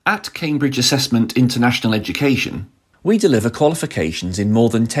At Cambridge Assessment International Education, we deliver qualifications in more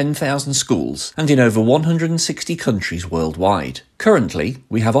than 10,000 schools and in over 160 countries worldwide. Currently,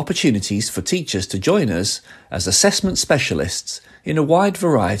 we have opportunities for teachers to join us as assessment specialists in a wide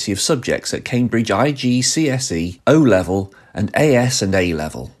variety of subjects at Cambridge IGCSE, O-Level and AS and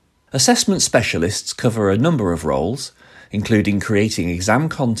A-Level. Assessment specialists cover a number of roles, including creating exam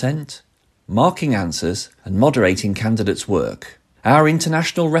content, marking answers and moderating candidates' work. Our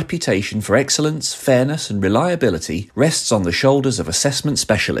international reputation for excellence, fairness and reliability rests on the shoulders of assessment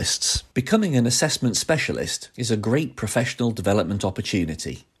specialists. Becoming an assessment specialist is a great professional development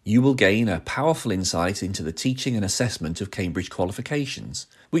opportunity. You will gain a powerful insight into the teaching and assessment of Cambridge qualifications,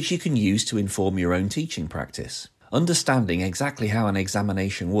 which you can use to inform your own teaching practice. Understanding exactly how an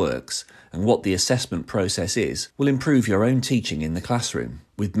examination works and what the assessment process is will improve your own teaching in the classroom.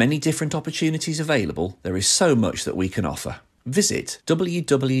 With many different opportunities available, there is so much that we can offer. Visit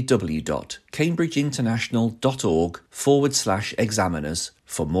www.cambridgeinternational.org/examiners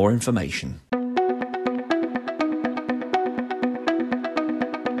for more information.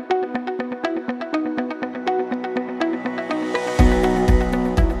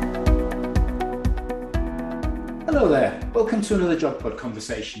 Hello there, welcome to another JogPod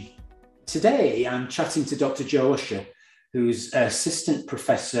conversation. Today I'm chatting to Dr. Joe Usher, who's Assistant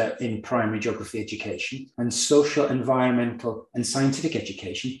Professor in Primary Geography Education and Social, Environmental and Scientific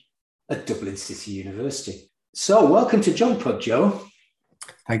Education at Dublin City University. So welcome to JogPod, Joe.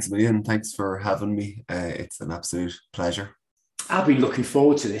 Thanks a million. Thanks for having me. It's an absolute pleasure. I've been looking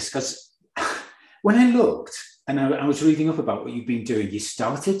forward to this because when I looked and I was reading up about what you've been doing, you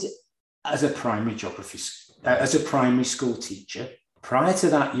started as a primary school teacher. Prior to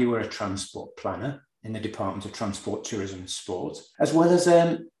that, you were a transport planner in the Department of Transport, Tourism and Sport, as well as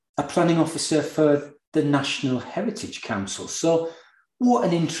a planning officer for the National Heritage Council. So what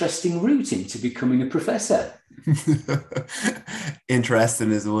an interesting route into becoming a professor.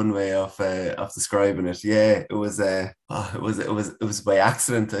 Interesting is one way of describing it. Yeah, it was by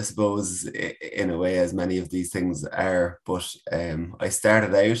accident, I suppose, in a way, as many of these things are. But I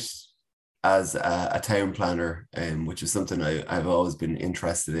started out as a town planner, which is something I've always been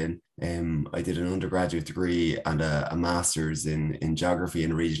interested in. I did an undergraduate degree and a master's in geography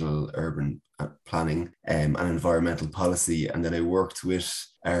and regional urban planning and environmental policy. And then I worked with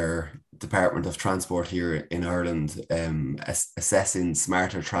our Department of Transport here in Ireland, assessing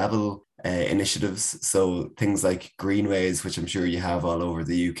smarter travel initiatives. So things like greenways, which I'm sure you have all over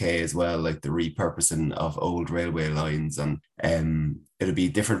the UK as well, like the repurposing of old railway lines. And it'll be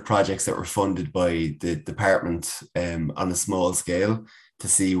different projects that were funded by the department on a small scale to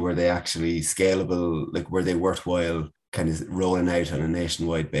see were they actually scalable, like were they worthwhile kind of rolling out on a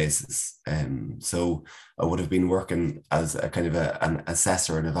nationwide basis. So I would have been working as a kind of an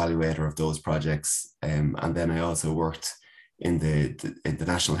assessor and evaluator of those projects. And then I also worked in the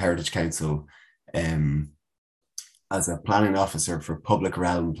National Heritage Council as a planning officer for public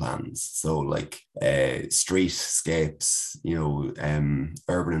realm plans. So like streetscapes,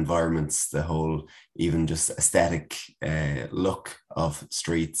 urban environments, the whole even just aesthetic look of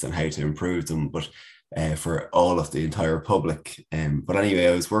streets and how to improve them, but for all of the entire public. But anyway,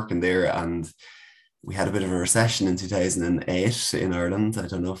 I was working there and we had a bit of a recession in 2008 in Ireland. I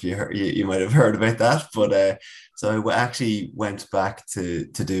don't know if you might have heard about that, but so I actually went back to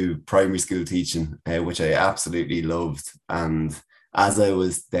do primary school teaching, which I absolutely loved. And as I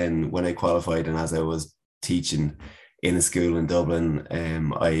was then, when I qualified and as I was teaching in a school in Dublin,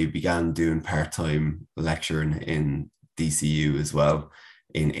 I began doing part-time lecturing in DCU as well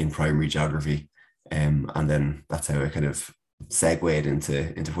in primary geography. And then that's how I kind of segued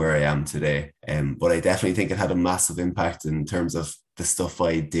into where I am today. But I definitely think it had a massive impact in terms of the stuff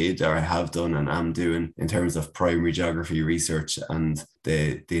I did or I have done and am doing in terms of primary geography research and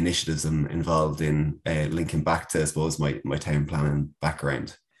the initiatives I'm involved in, linking back to, I suppose, my town planning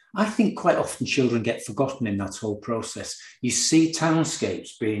background. I think quite often children get forgotten in that whole process. You see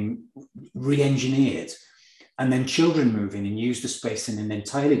townscapes being re-engineered, and then children move in and use the space in an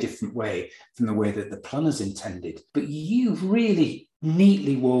entirely different way from the way that the planners intended. But you've really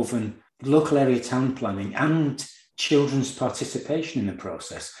neatly woven local area town planning and children's participation in the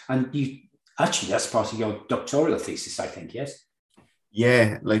process. And you actually, that's part of your doctoral thesis, I think, yes?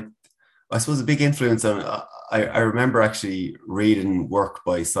 Yeah, like I suppose a big influence on, I remember actually reading work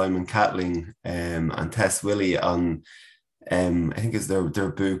by Simon Catling and Tess Willey on, I think it's their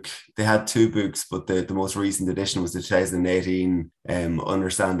book. They had two books, but the most recent edition was the 2018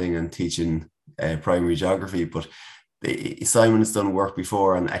 Understanding and Teaching Primary Geography. But Simon has done work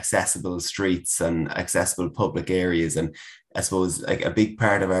before on accessible streets and accessible public areas. And I suppose like a big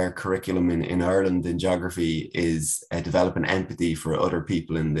part of our curriculum in Ireland in geography is developing empathy for other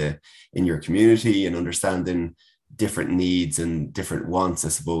people in your community and understanding different needs and different wants, I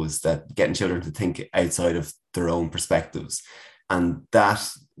suppose, that getting children to think outside of their own perspectives. And that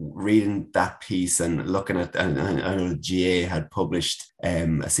reading that piece and looking at, and I know the GA had published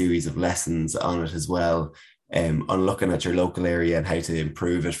a series of lessons on it as well, on looking at your local area and how to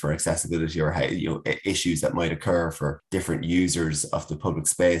improve it for accessibility, or how, issues that might occur for different users of the public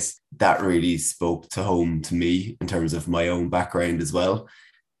space. That really spoke to home to me in terms of my own background as well.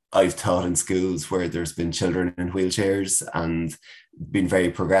 I've taught in schools where there's been children in wheelchairs and been very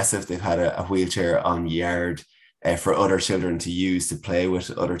progressive. They've had a wheelchair on yard for other children to use, to play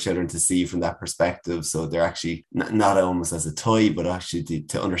with, other children to see from that perspective. So they're actually not almost as a toy, but actually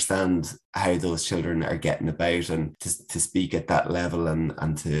to understand how those children are getting about and to speak at that level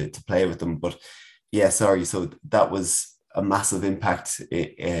and to play with them. But yeah, sorry. So that was a massive impact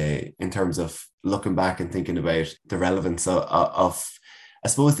in terms of looking back and thinking about the relevance of I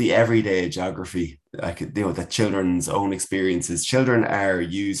suppose, the everyday geography, like, the children's own experiences. Children are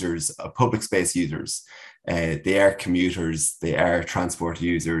users, public space users. They are commuters. They are transport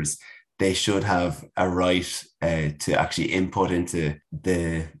users. They should have a right to actually input into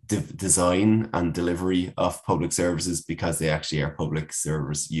the design and delivery of public services, because they actually are public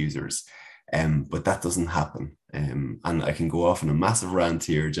service users. But that doesn't happen. And I can go off on a massive rant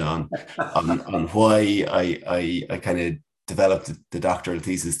here, John, on why I kind of developed the doctoral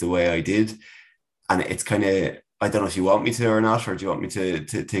thesis the way I did. And it's kind of, I don't know if you want me to or not, or do you want me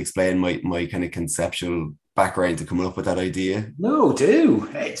to explain my kind of conceptual background to coming up with that idea? No, do.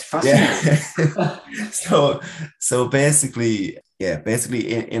 It's fascinating. Yeah. so basically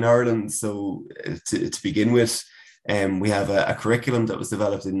in Ireland, so to begin with, we have a curriculum that was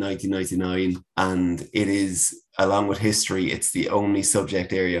developed in 1999, and it is, along with history, it's the only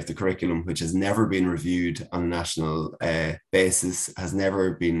subject area of the curriculum which has never been reviewed on a national basis. Has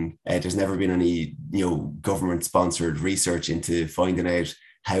never been there's never been any government sponsored research into finding out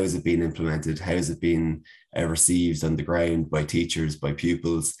how is it being implemented, how is it being received on the ground by teachers, by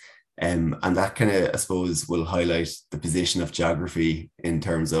pupils. And that kind of, I suppose, will highlight the position of geography in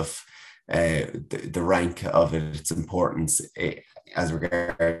terms of the rank of it, its importance as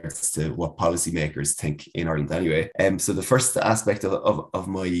regards to what policymakers think in Ireland anyway. So the first aspect of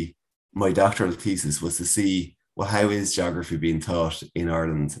my doctoral thesis was to see, well, how is geography being taught in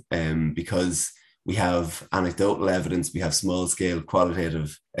Ireland? Because we have anecdotal evidence, we have small scale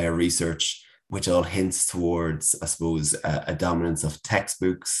qualitative research, which all hints towards, I suppose, a dominance of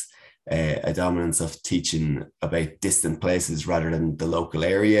textbooks, a dominance of teaching about distant places rather than the local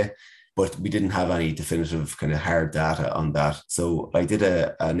area. But we didn't have any definitive kind of hard data on that. So I did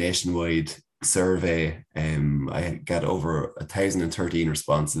a nationwide survey. I got over 1,013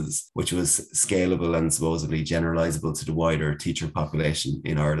 responses, which was scalable and supposedly generalizable to the wider teacher population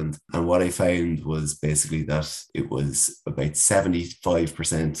in Ireland. And what I found was basically that it was about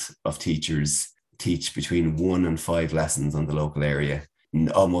 75% of teachers teach between 1 and 5 lessons on the local area.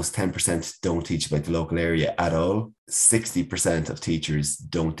 Almost 10% don't teach about the local area at all. 60% of teachers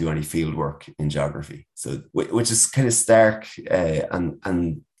don't do any field work in geography. So, which is kind of stark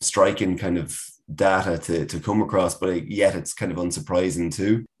and striking kind of data to come across, but yet it's kind of unsurprising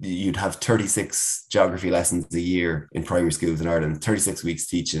too. You'd have 36 geography lessons a year in primary schools in Ireland, 36 weeks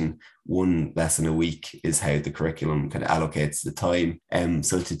teaching, 1 lesson a week is how the curriculum kind of allocates the time.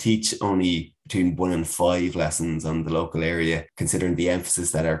 So to teach only between 1 and 5 lessons on the local area, considering the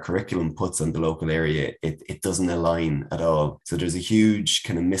emphasis that our curriculum puts on the local area, it doesn't align at all. So there's a huge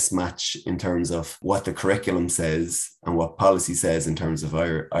kind of mismatch in terms of what the curriculum says and what policy says in terms of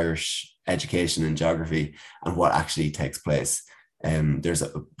Irish education and geography and what actually takes place. There's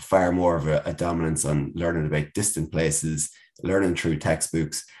far more of a dominance on learning about distant places, learning through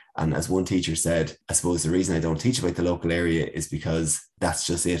textbooks. And as one teacher said, I suppose the reason I don't teach about the local area is because that's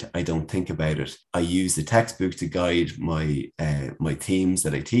just it. I don't think about it. I use the textbook to guide my themes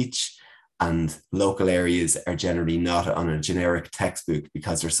that I teach. And local areas are generally not on a generic textbook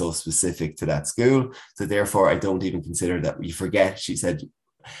because they're so specific to that school. So therefore, I don't even consider that. You forget, she said,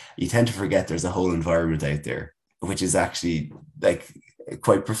 you tend to forget there's a whole environment out there, which is actually like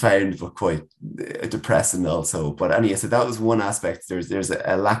quite profound, but quite depressing also. But anyway, so that was one aspect. There's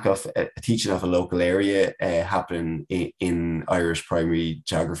a lack of teaching of a local area happening in Irish primary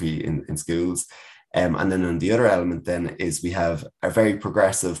geography in schools. And then on the other element then is we have a very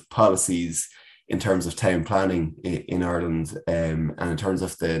progressive policies in terms of town planning in Ireland, and in terms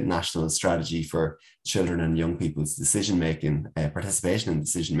of the national strategy for children and young people's decision-making, participation in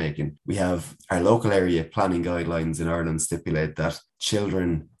decision-making, we have our local area planning guidelines in Ireland stipulate that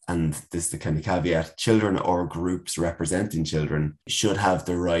children, and this is the kind of caveat, children or groups representing children should have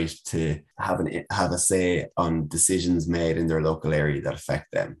the right to have a say on decisions made in their local area that affect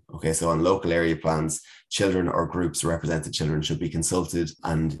them. Okay, so on local area plans, children or groups representing children should be consulted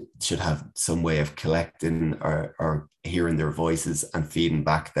and should have some way of collecting or hearing their voices and feeding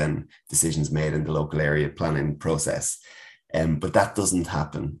back then decisions made in the local area planning process. But that doesn't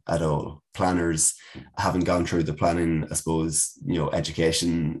happen at all. Planners haven't gone through the planning, I suppose,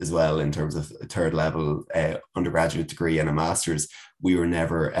 education as well in terms of a third level undergraduate degree and a master's. We were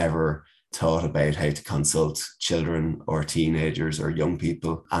never, ever taught about how to consult children or teenagers or young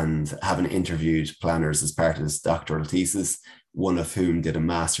people, and having interviewed planners as part of this doctoral thesis, one of whom did a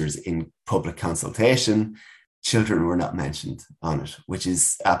master's in public consultation, children were not mentioned on it, which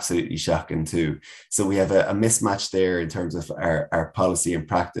is absolutely shocking too. So we have a mismatch there in terms of our policy and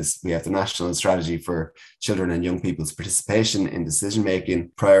practice. We have the National Strategy for Children and Young People's Participation in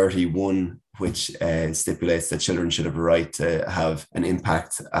Decision-Making, Priority 1, which stipulates that children should have a right to have an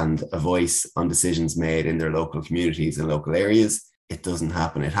impact and a voice on decisions made in their local communities and local areas. It doesn't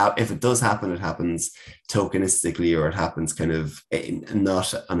happen. If it does happen, it happens tokenistically, or it happens kind of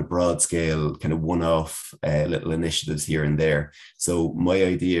not on a broad scale, kind of one-off little initiatives here and there. So my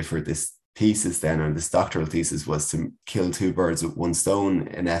idea for this thesis then, or this doctoral thesis, was to kill two birds with one stone,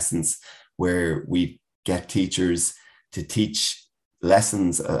 in essence, where we get teachers to teach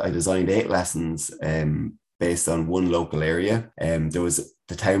lessons. I designed 8 lessons based on one local area. There was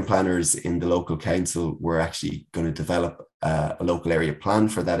the town planners in the local council were actually going to develop a local area plan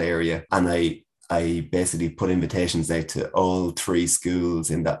for that area. And I basically put invitations out to all 3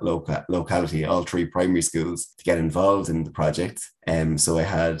 schools in that locality, all 3 primary schools, to get involved in the project. So I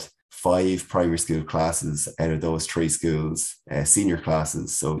had 5 primary school classes out of those 3 schools, senior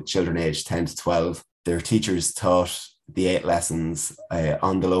classes, so children aged 10 to 12. Their teachers taught the 8 lessons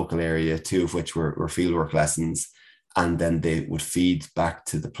on the local area, 2 of which were fieldwork lessons. And then they would feed back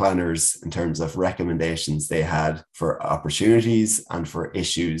to the planners in terms of recommendations they had for opportunities and for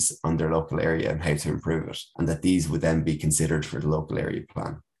issues on their local area and how to improve it. And that these would then be considered for the local area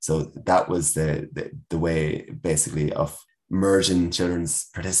plan. So that was the way basically of merging children's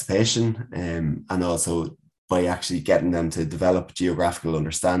participation, and also by actually getting them to develop geographical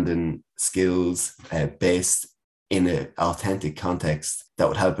understanding skills based in an authentic context that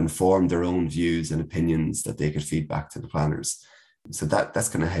would help inform their own views and opinions that they could feed back to the planners. So that's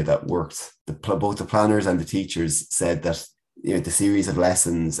kind of how that worked. Both the planners and the teachers said that the series of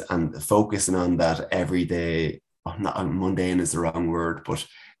lessons and focusing on that everyday, not mundane is the wrong word, but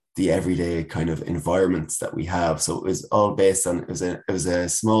the everyday kind of environments that we have. So it was all based on, it was a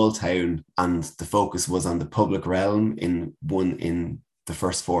small town, and the focus was on the public realm in the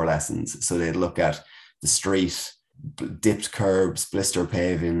first 4 lessons. So they'd look at the street, dipped curbs, blister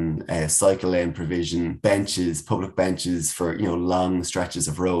paving, cycle lane provision, benches, public benches for long stretches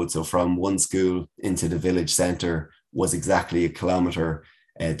of road. So from one school into the village centre was exactly 1 kilometre.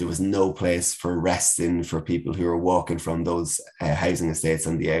 There was no place for resting for people who were walking from those housing estates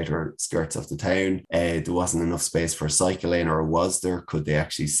on the outer skirts of the town. There wasn't enough space for a cycle lane, or was there? Could they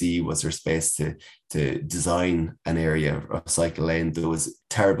actually see? Was there space to design an area of a cycle lane? There was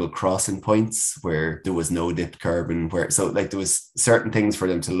terrible crossing points where there was no dipped curbing, there was certain things for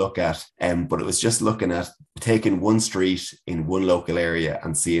them to look at, but it was just looking at taking one street in one local area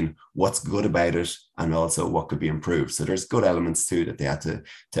and seeing what's good about it and also what could be improved. So there's good elements too that they had to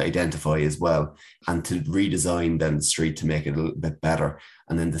identify as well, and to redesign then the street to make it a little bit better.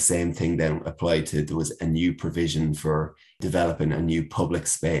 And then the same thing then applied to, there was a new provision for developing a new public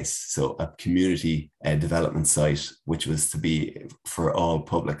space. So a community development site, which was to be for all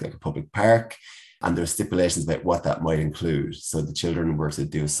public, like a public park. And there are stipulations about what that might include. So the children were to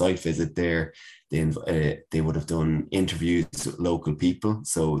do a site visit there. They would have done interviews with local people.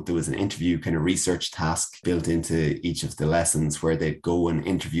 So there was an interview kind of research task built into each of the lessons, where they'd go and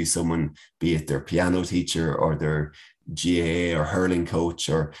interview someone, be it their piano teacher or their GAA or hurling coach,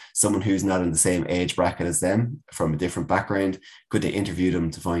 or someone who's not in the same age bracket as them from a different background. Could they interview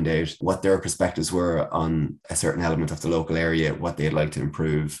them to find out what their perspectives were on a certain element of the local area, what they'd like to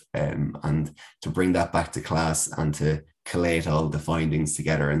improve, and to bring that back to class and to collate all the findings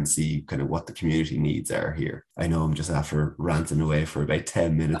together and see kind of what the community needs are here. I know I'm just after ranting away for about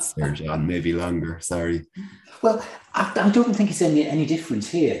 10 minutes there, John, maybe longer, sorry. Well, I don't think it's any different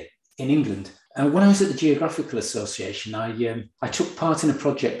here in England. When I was at the Geographical Association, I took part in a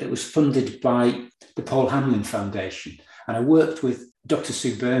project that was funded by the Paul Hamlyn Foundation, and I worked with Dr.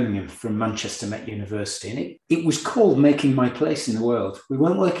 Sue Birmingham from Manchester Met University, and it was called Making My Place in the World. We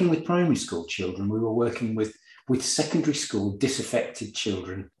weren't working with primary school children, we were working with secondary school disaffected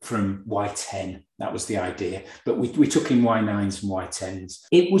children from Y10. That was the idea. But we took in Y9s and Y10s.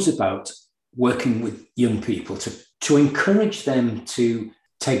 It was about working with young people to encourage them to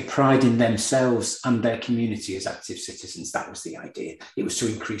take pride in themselves and their community as active citizens. That was the idea. It was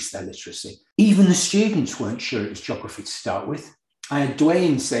to increase their literacy. Even the students weren't sure it was geography to start with. I had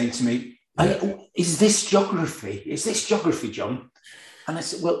Dwayne saying to me, is this geography? Is this geography, John? And I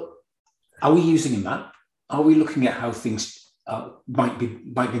said, well, are we using a map? Are we looking at how things might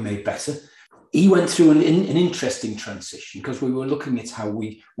be made better? He went through an interesting transition because we were looking at how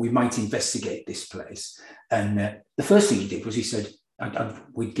we might investigate this place. And the first thing he did was he said,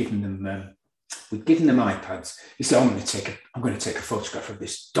 we'd given them iPads. He said, I'm going to take a photograph of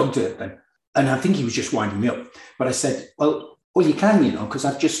this dog dirt then. And I think he was just winding me up. But I said, well, you can, because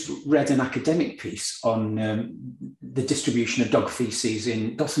I've just read an academic piece on the distribution of dog feces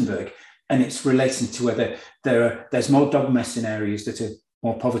in Gothenburg. And it's relating to whether there's more dog mess in areas that are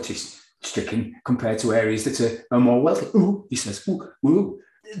more poverty-stricken compared to areas that are more wealthy. Ooh, he says, ooh.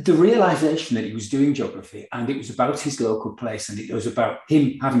 The realization that he was doing geography and it was about his local place and it was about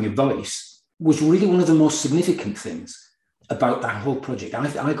him having a voice was really one of the most significant things about that whole project.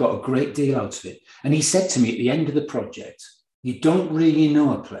 I got a great deal out of it. And he said to me at the end of the project, you don't really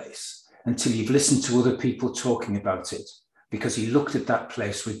know a place until you've listened to other people talking about it, because he looked at that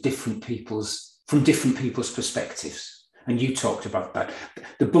place with from different people's perspectives. And you talked about that,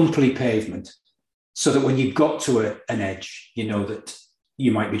 the bumpy pavement, so that when you got to an edge, you know that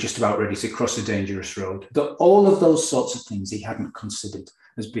you might be just about ready to cross a dangerous road. All of those sorts of things he hadn't considered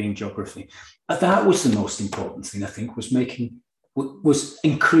as being geography. That was the most important thing, I think, was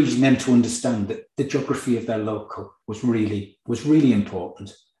encouraging them to understand that the geography of their local was really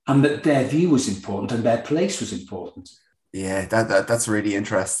important, and that their view was important and their place was important. Yeah, that's really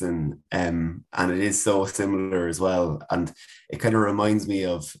interesting. And it is so similar as well. And it kind of reminds me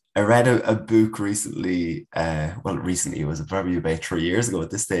of, I read a book recently, recently, it was probably about 3 years ago at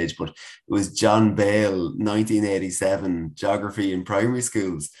this stage, but it was John Bale, 1987, Geography in Primary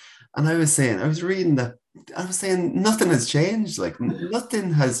Schools. And I was reading that, I was saying nothing has changed, like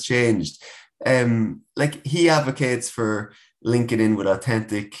nothing has changed. Like he advocates for linking in with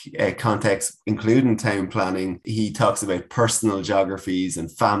authentic context, including town planning. He talks about personal geographies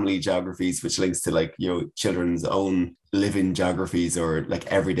and family geographies, which links to children's own living geographies or like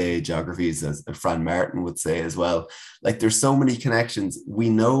everyday geographies, as Fran Martin would say as well. Like there's so many connections. We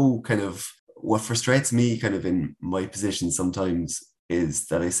know kind of what frustrates me kind of in my position sometimes is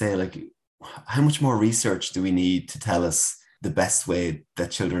that I say, like, how much more research do we need to tell us the best way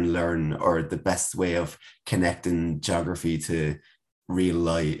that children learn, or the best way of connecting geography to real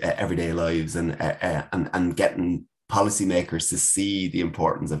life, everyday lives, and getting policymakers to see the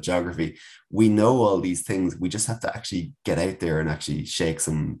importance of geography? We know all these things. We just have to actually get out there and actually shake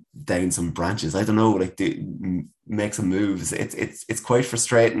down some branches. I don't know, make some moves. It's quite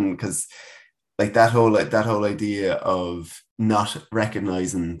frustrating because like that whole idea of not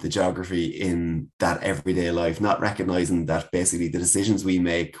recognizing the geography in that everyday life, not recognizing that basically the decisions we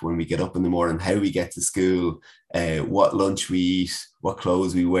make when we get up in the morning, how we get to school, what lunch we eat, what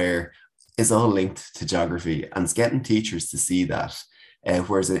clothes we wear, is all linked to geography, and it's getting teachers to see that.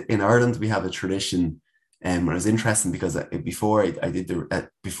 Whereas in Ireland, we have a tradition, and it was interesting because before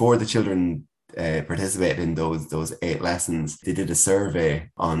the children participated in those 8 lessons, they did a survey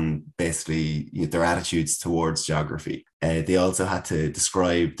on basically their attitudes towards geography. They also had to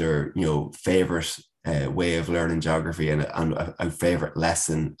describe their favorite way of learning geography and a favorite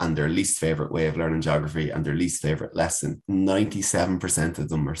lesson, and their least favorite way of learning geography and their least favorite lesson. 97% of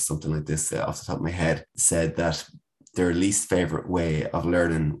them, or something like this off the top of my head, said that their least favorite way of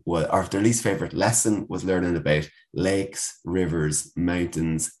learning their least favorite lesson was learning about lakes, rivers,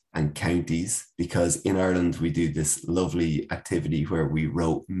 mountains, and counties, because in Ireland we do this lovely activity where we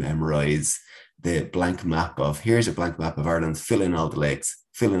rote memorize the blank map of, here's a blank map of Ireland, fill in all the lakes,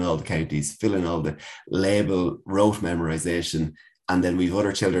 fill in all the counties, fill in all the label, rote memorization. And then we've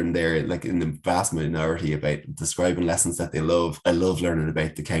other children there, like in the vast minority, about describing lessons that they love. I love learning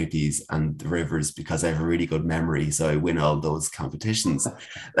about the counties and the rivers because I have a really good memory, so I win all those competitions.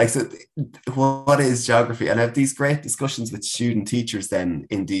 Like, so what is geography? And I have these great discussions with student teachers then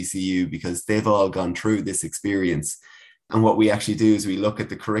in DCU, because they've all gone through this experience. And what we actually do is we look at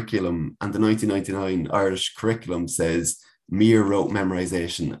the curriculum, and the 1999 Irish curriculum says mere rote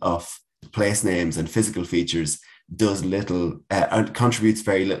memorization of place names and physical features does little and contributes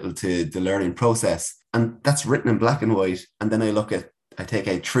very little to the learning process. And that's written in black and white. And then I take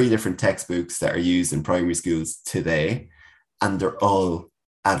out 3 different textbooks that are used in primary schools today, and they're all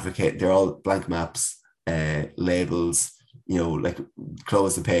blank maps, labels, like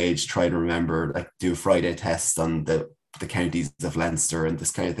close the page, try to remember, like do a Friday test on the counties of Leinster and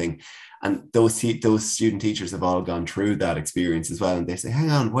this kind of thing. And those student teachers have all gone through that experience as well. And they say, hang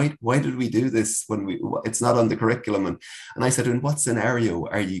on, why did we do this when it's not on the curriculum? And I said, in what scenario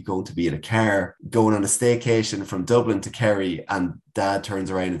are you going to be in a car going on a staycation from Dublin to Kerry, and dad turns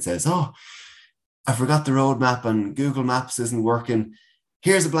around and says, oh, I forgot the road map and Google Maps isn't working.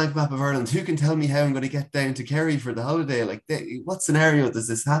 Here's a blank map of Ireland. Who can tell me how I'm going to get down to Kerry for the holiday? Like, what scenario does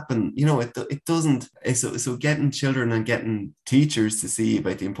this happen? It doesn't. So getting children and getting teachers to see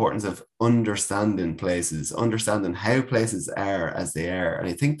about the importance of understanding places, understanding how places are as they are. And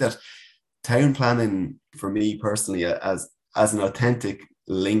I think that town planning, for me personally, as an authentic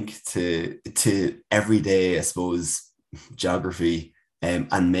link to everyday, I suppose, geography,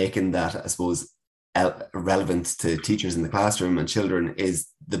 and making that, I suppose, relevant to teachers in the classroom and children, is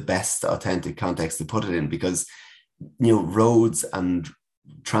the best authentic context to put it in, because roads and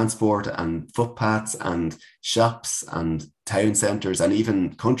transport and footpaths and shops and town centres and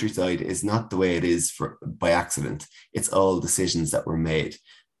even countryside is not the way it is by accident. It's all decisions that were made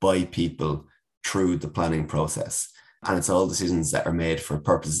by people through the planning process, and it's all decisions that are made for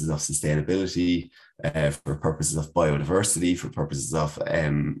purposes of sustainability, for purposes of biodiversity, for purposes of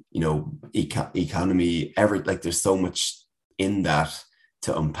economy. There's so much in that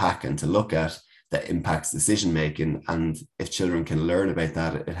to unpack and to look at that impacts decision making. And if children can learn about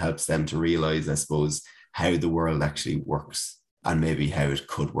that, it helps them to realize, I suppose, how the world actually works and maybe how it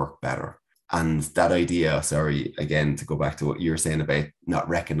could work better. And that idea, sorry, again, to go back to what you were saying about not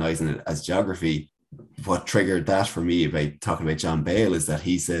recognizing it as geography, what triggered that for me about talking about John Bale is that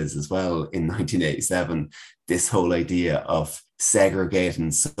he says as well in 1987, this whole idea of segregating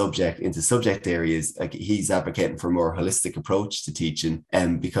subject into subject areas, like he's advocating for a more holistic approach to teaching.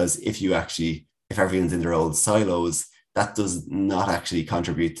 Because if everyone's in their old silos, that does not actually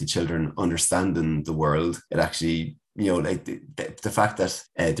contribute to children understanding the world. It actually, like the fact that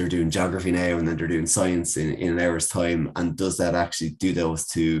they're doing geography now and then they're doing science in an hour's time, and does that actually do those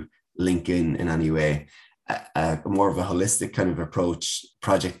two link in any way? More of a holistic kind of approach,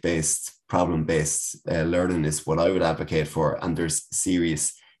 project-based, problem-based learning is what I would advocate for. And there's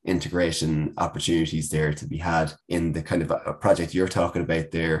serious integration opportunities there to be had in the kind of a project you're talking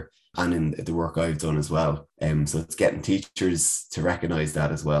about there, and in the work I've done as well. So it's getting teachers to recognise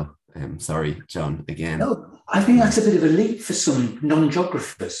that as well. Sorry, John, again. No, I think that's a bit of a leap for some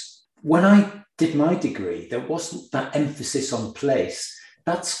non-geographers. When I did my degree, there wasn't that emphasis on place.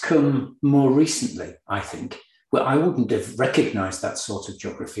 That's come more recently, I think, where I wouldn't have recognised that sort of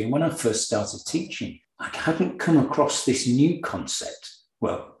geography. And when I first started teaching, I hadn't come across this new concept.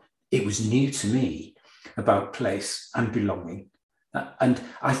 Well, it was new to me about place and belonging. And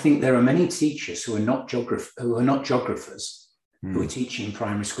I think there are many teachers who are not geographers, who are teaching in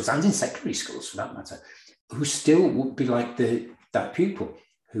primary schools and in secondary schools for that matter, who still would be like that pupil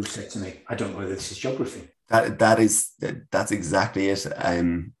who said to me, I don't know whether this is geography. That's exactly it.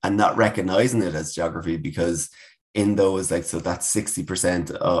 And not recognizing it as geography, because in those, so that's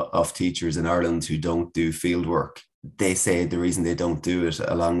 60% of teachers in Ireland who don't do field work. They say the reason they don't do it,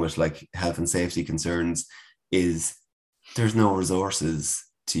 along with health and safety concerns, is there's no resources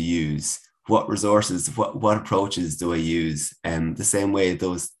to use. What resources, what approaches do I use? The same way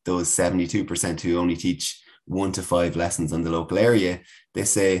those 72% who only teach 1 to 5 lessons on the local area, they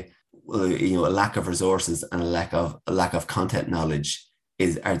say, well, a lack of resources and a lack of content knowledge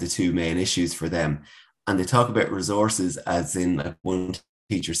are the two main issues for them. And they talk about resources as in, one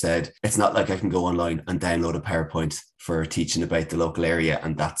teacher said, it's not like I can go online and download a PowerPoint for teaching about the local area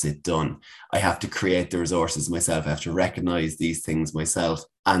and that's it done. I have to create the resources myself. I have to recognize these things myself.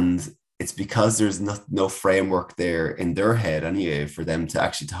 And it's because there's no framework there in their head anyway for them to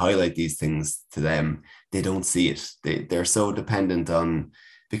actually to highlight these things to them. They don't see it. They're so dependent on,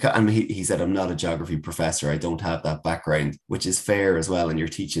 because, and he said, I'm not a geography professor. I don't have that background, which is fair as well. And you're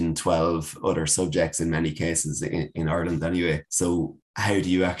teaching 12 other subjects in many cases in Ireland anyway. So how do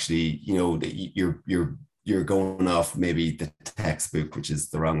you actually, you're going off maybe the textbook, which is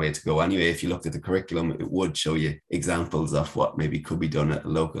the wrong way to go anyway. If you looked at the curriculum, it would show you examples of what maybe could be done at a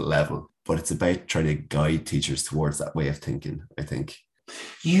local level. But it's about trying to guide teachers towards that way of thinking, I think.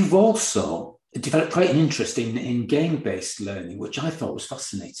 You've also developed quite an interest in game-based learning, which I thought was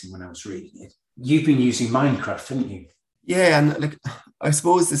fascinating when I was reading it. You've been using Minecraft, haven't you? Yeah, and like I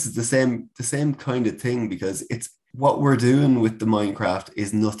suppose this is the same kind of thing, because it's what we're doing with the Minecraft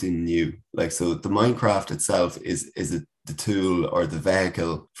is nothing new. Like, so the Minecraft itself is the tool or the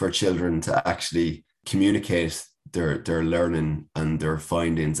vehicle for children to actually communicate their learning and their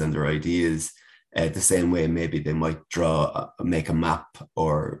findings and their ideas. The same way maybe they might make a map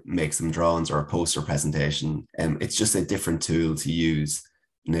or make some drawings or a poster presentation. It's just a different tool to use.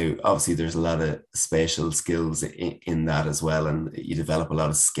 Now, obviously, there's a lot of spatial skills in that as well, and you develop a lot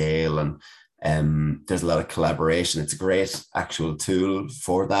of scale, and there's a lot of collaboration. It's a great actual tool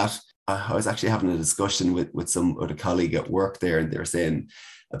for that. I was actually having a discussion with a colleague at work there, and they were saying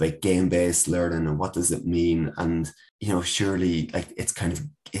about game-based learning and what does it mean. And surely, like, it's kind of,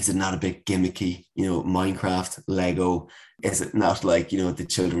 is it not a bit gimmicky? Minecraft, Lego, is it not like, the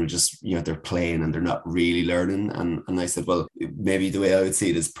children are just, they're playing and they're not really learning? And I said, well, maybe the way I would see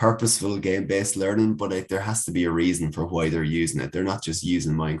it is purposeful game-based learning, but there has to be a reason for why they're using it. They're not just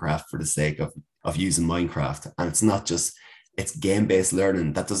using Minecraft for the sake of using Minecraft. And it's game-based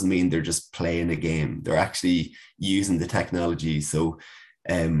learning. That doesn't mean they're just playing a game. They're actually using the technology. So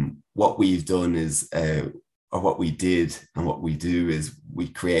what we've done is, or what we did and what we do is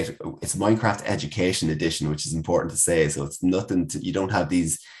it's Minecraft Education Edition, which is important to say. So it's nothing you don't have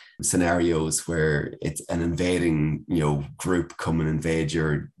these scenarios where it's an invading, group come and invade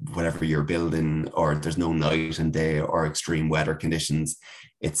your, whatever you're building, or there's no night and day or extreme weather conditions.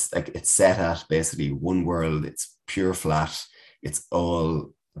 It's like, it's set at basically one world. It's pure flat. It's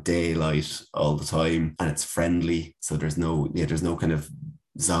all daylight all the time, and it's friendly. So there's no kind of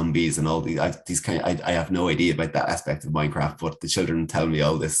zombies and all I have no idea about that aspect of Minecraft, but the children tell me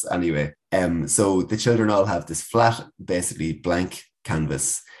all this anyway. So the children all have this flat, basically blank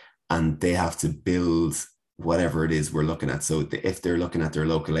canvas, and they have to build whatever it is we're looking at. So if they're looking at their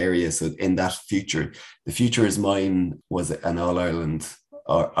local area, so in that future, the Future Is Mine was an All Ireland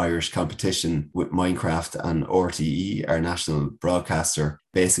or Irish competition with Minecraft, and RTE, our national broadcaster.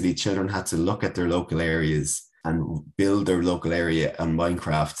 Basically, children had to look at their local areas and build their local area on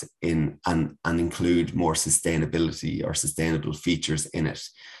Minecraft and include more sustainability or sustainable features in it.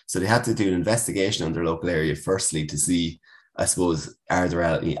 So they had to do an investigation on their local area firstly to see, I suppose, are there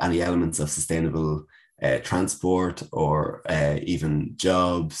any elements of sustainable transport, or even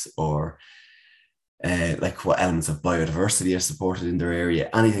jobs, or like what elements of biodiversity are supported in their area,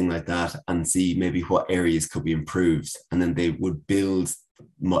 anything like that, and see maybe what areas could be improved. And then they would build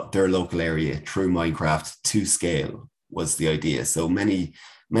their local area through Minecraft to scale, was the idea. So many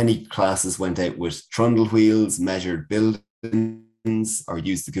classes went out with trundle wheels, measured buildings, or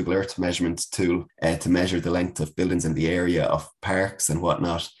used the Google Earth measurement tool to measure the length of buildings in the area of parks and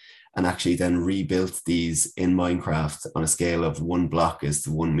whatnot, and actually then rebuilt these in Minecraft on a scale of 1 block is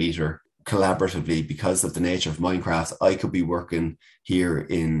to 1 meter collaboratively. Because of the nature of Minecraft, I could be working here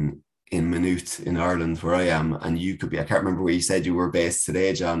in Maynooth in Ireland, where I am, and you could be, I can't remember where you said you were based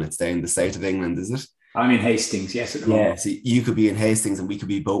today, John. It's down the south of England, is it? I'm in Hastings, yes, at the moment. Yeah, so you could be in Hastings, and we could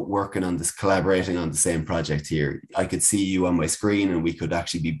be both working on this, collaborating on the same project here. I could see you on my screen, and we could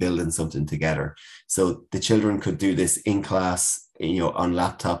actually be building something together. So the children could do this in class, on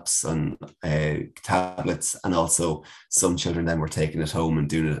laptops, on tablets, and also some children then were taking it home and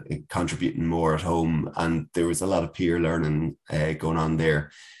doing it, contributing more at home. And there was a lot of peer learning going on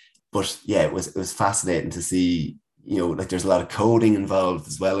there. But yeah, it was fascinating to see, like, there's a lot of coding involved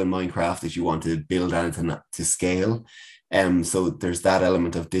as well in Minecraft if you want to build anything to scale. So there's that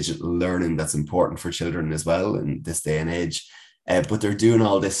element of digital learning that's important for children as well in this day and age. But they're doing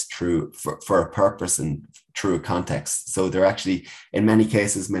all this for a purpose and through a context. So they're actually, in many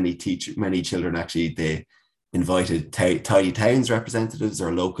cases, many children actually, they invited Tidy Towns representatives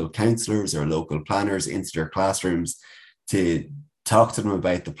or local councillors or local planners into their classrooms to talk to them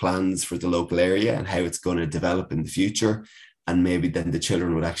about the plans for the local area and how it's going to develop in the future. And maybe then the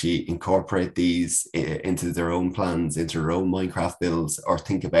children would actually incorporate these into their own plans, into their own Minecraft builds, or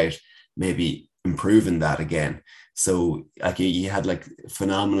think about maybe improving that again. So like you had like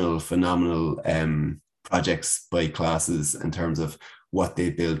phenomenal projects by classes in terms of what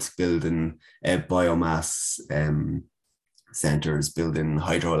they building biomass centres, building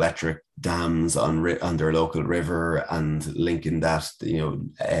hydroelectric dams on their local river, and linking that,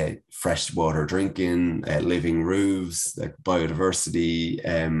 fresh water drinking, living roofs, like biodiversity,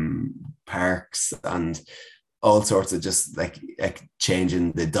 parks, and all sorts of just like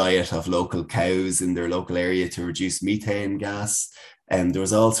changing the diet of local cows in their local area to reduce methane gas. And there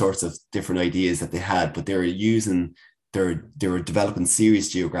was all sorts of different ideas that they had, but they were developing serious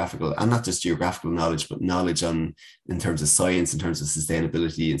geographical, and not just geographical knowledge, but knowledge in terms of science, in terms of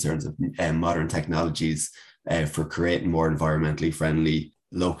sustainability, in terms of modern technologies for creating more environmentally friendly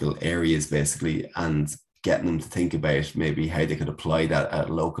local areas, basically, and getting them to think about maybe how they could apply that at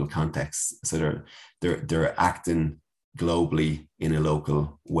a local context. So they're acting globally in a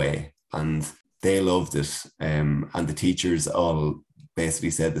local way, and they loved it. And the teachers all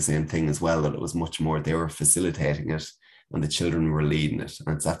basically said the same thing as well, that it was much more, they were facilitating it and the children were leading it.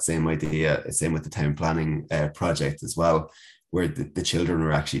 And it's that same idea, same with the town planning project as well, where the children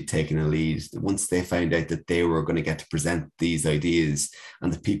were actually taking a lead. Once they found out that they were going to get to present these ideas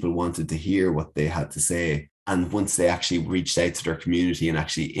and that people wanted to hear what they had to say, and once they actually reached out to their community and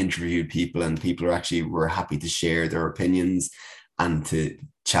actually interviewed people, and people were happy to share their opinions and to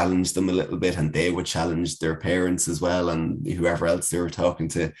challenge them a little bit, and they would challenge their parents as well and whoever else they were talking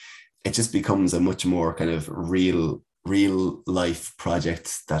to, it just becomes a much more kind of real life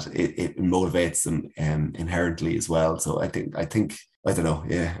project that it motivates them inherently as well. So I think I don't know,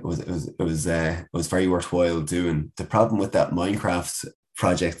 yeah, it was very worthwhile doing. The problem with that Minecraft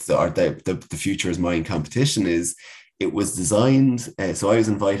project, or the Future is Mine competition, is it was designed, so I was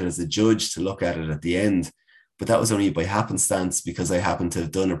invited as a judge to look at it at the end, but that was only by happenstance because I happened to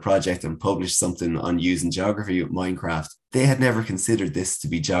have done a project and published something on using geography with Minecraft. They had never considered this to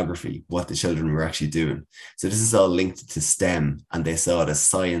be geography, what the children were actually doing. So this is all linked to STEM, and they saw it as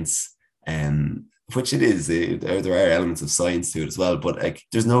science, which it is. There are elements of science to it as well, but like,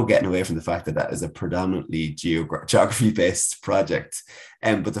 there's no getting away from the fact that that is a predominantly geography-based project.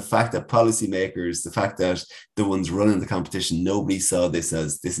 But the fact that policymakers, the fact that the ones running the competition, nobody saw this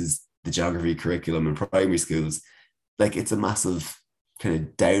as this is the geography curriculum in primary schools, like, it's a massive kind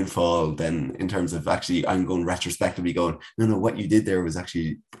of downfall then, in terms of actually, I'm going retrospectively going, no, what you did there was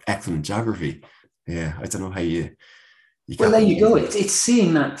actually excellent geography. Yeah, I don't know how you well, there you go. It's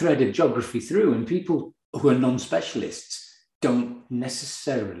seeing that thread of geography through, and people who are non-specialists don't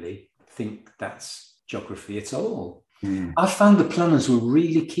necessarily think that's geography at all. I found the planners were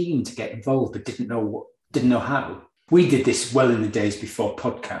really keen to get involved, but didn't know how. We did this well in the days before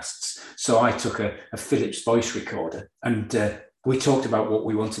podcasts. So I took a Philips voice recorder, and we talked about what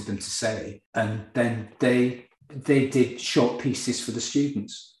we wanted them to say. And then they did short pieces for the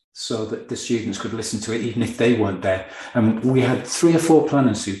students so that the students could listen to it even if they weren't there. And we had 3 or 4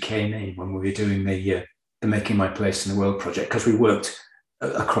 planners who came in when we were doing the Making My Place in the World project, because we worked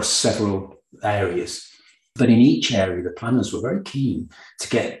across several areas. But in each area, the planners were very keen to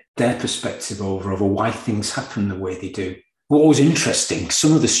get their perspective over why things happen the way they do. What was interesting,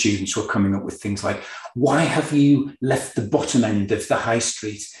 some of the students were coming up with things like, why have you left the bottom end of the high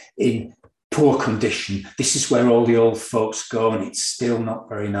street in poor condition? This is where all the old folks go, and it's still not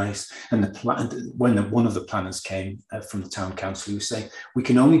very nice. And one of the planners came from the town council, who was saying, we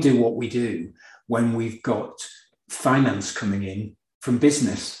can only do what we do when we've got finance coming in from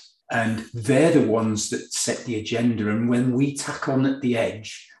business. And they're the ones that set the agenda. And when we tack on at the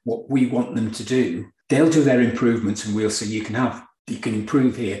edge what we want them to do, they'll do their improvements, and we'll say, you can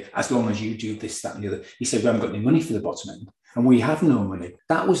improve here as long as you do this, that, and the other. He said, we haven't got any money for the bottom end, and we have no money.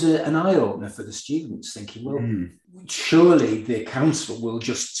 That was an eye-opener for the students, thinking, well, surely the council will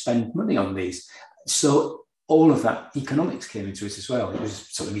just spend money on these. So all of that economics came into it as well. It was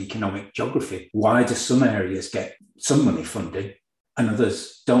sort of economic geography. Why do some areas get some money funded and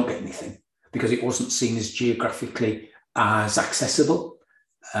others don't get anything? Because it wasn't seen as geographically as accessible,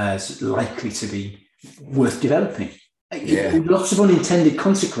 as likely to be worth developing. Yeah. Lots of unintended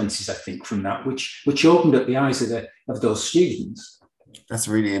consequences, I think, from that, which opened up the eyes of those students. That's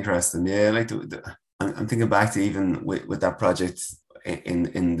really interesting. Yeah, like I'm thinking back to even with that project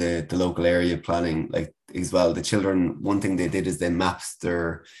in the local area planning, like as well. The children, one thing they did is they mapped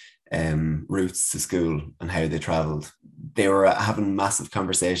their routes to school and how they travelled. They were having massive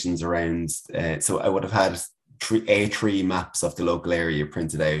conversations around. So I would have had A3 maps of the local area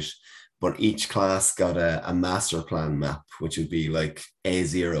printed out, but each class got a master plan map, which would be like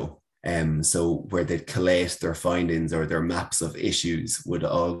A0. So where they'd collate their findings or their maps of issues would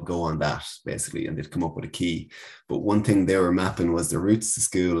all go on that, basically, and they'd come up with a key. But one thing they were mapping was the routes to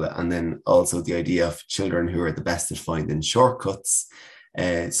school, and then also the idea of children who are the best at finding shortcuts.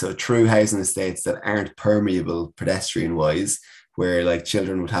 So through housing estates that aren't permeable pedestrian-wise, where like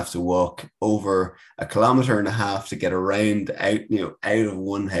children would have to walk over 1.5 kilometers to get around out of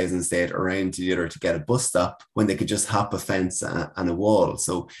one housing estate around to the other to get a bus stop, when they could just hop a fence and a wall.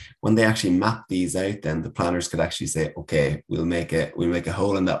 So when they actually map these out, then the planners could actually say, okay, we'll make a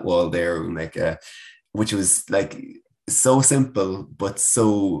hole in that wall there. Which was like so simple, but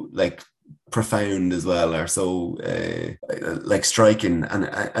so like profound as well, are so like striking. And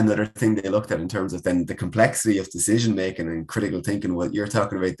another thing they looked at in terms of then the complexity of decision making and critical thinking, what you're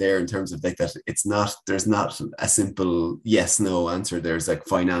talking about there, in terms of like that there's not a simple yes no answer. There's like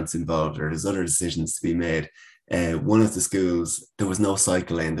finance involved, or there's other decisions to be made. One of the schools, there was no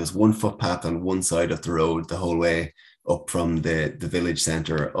cycle lane. There's one footpath on one side of the road the whole way up from the village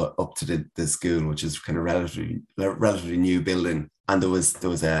centre up to the school, which is kind of relatively new building. And there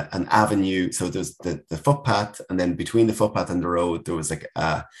was an avenue. So there's the footpath, and then between the footpath and the road, there was like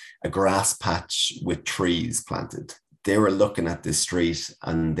a grass patch with trees planted. They were looking at this street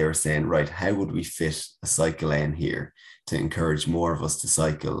and they were saying, right, how would we fit a cycle lane here to encourage more of us to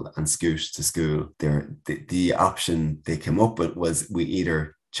cycle and scoot to school? The option they came up with was, we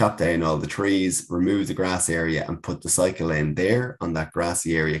either chop down all the trees, remove the grass area, and put the cycle lane there on that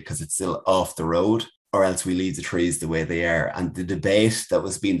grassy area because it's still off the road, or else we leave the trees the way they are. And the debate that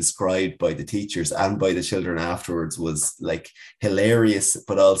was being described by the teachers and by the children afterwards was like hilarious,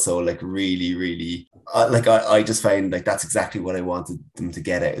 but also like really, really, I just found like that's exactly what I wanted them to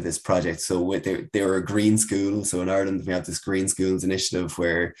get out of this project. So they were a green school. So in Ireland, we have this Green Schools initiative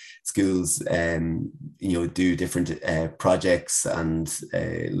where schools, do different projects and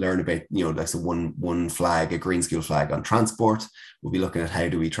learn about, like, so one flag, a green school flag on transport. We'll be looking at how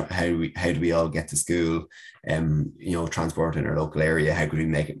do we all get to school, transport in our local area. How could we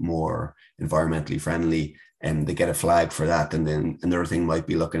make it more environmentally friendly? And they get a flag for that. And then another thing might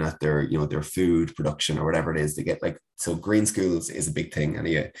be looking at their food production or whatever it is. They get so green schools is a big thing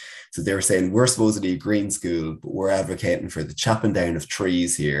anyway. So they were saying, we're supposedly a green school, but we're advocating for the chopping down of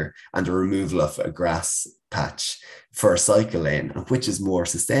trees here and the removal of a grass patch for a cycle lane, which is more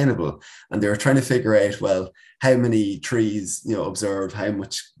sustainable. And they were trying to figure out, well, how many trees, absorb how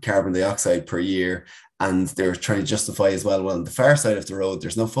much carbon dioxide per year. And they're trying to justify as well, on the far side of the road,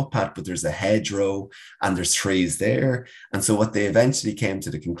 there's no footpath, but there's a hedgerow and there's trees there. And so what they eventually came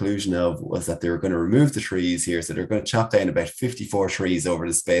to the conclusion of was that they were going to remove the trees here. So they're going to chop down about 54 trees over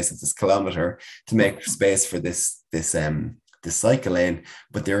the space of this kilometre to make space for this cycle lane.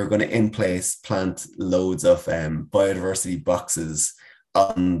 But they were going to in place plant loads of biodiversity boxes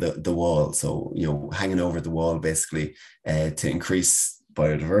on the wall. So, hanging over the wall basically to increase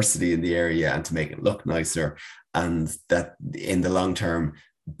biodiversity in the area and to make it look nicer, and that in the long term,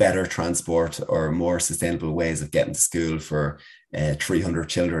 better transport or more sustainable ways of getting to school for 300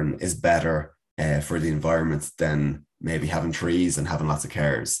 children is better for the environment than maybe having trees and having lots of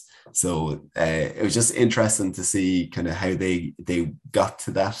cars. So it was just interesting to see kind of how they got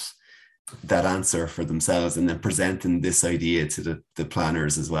to that answer for themselves, and then presenting this idea to the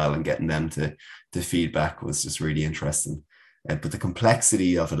planners as well and getting them to feedback was just really interesting. But the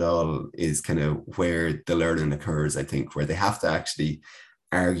complexity of it all is kind of where the learning occurs, I think, where they have to actually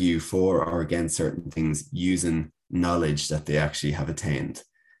argue for or against certain things using knowledge that they actually have attained.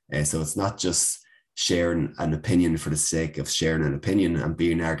 So it's not just sharing an opinion for the sake of sharing an opinion and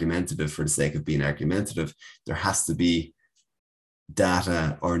being argumentative for the sake of being argumentative. There has to be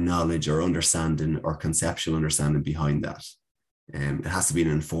data or knowledge or understanding or conceptual understanding behind that. It has to be an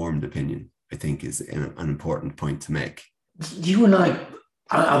informed opinion, I think, is an important point to make. You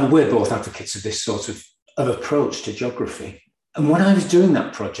and we're both advocates of this sort of approach to geography. And when I was doing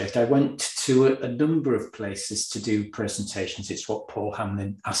that project, I went to a number of places to do presentations. It's what Paul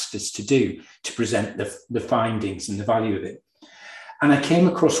Hamlin asked us to do, to present the findings and the value of it. And I came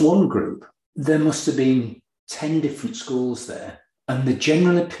across one group. There must have been 10 different schools there. And the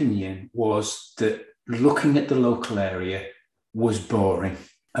general opinion was that looking at the local area was boring.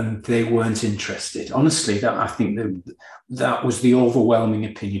 And they weren't interested. Honestly, I think that was the overwhelming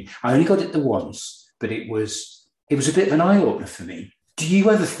opinion. I only got it the once, but it was a bit of an eye-opener for me. Do you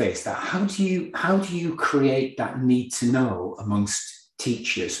ever face that? How do you create that need to know amongst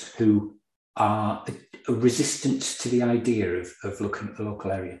teachers who are resistant to the idea of looking at the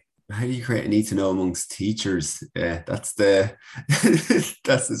local area? How do you create a need to know amongst teachers? That's the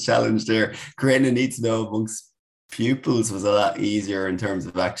that's the challenge there. Creating a need to know amongst pupils was a lot easier in terms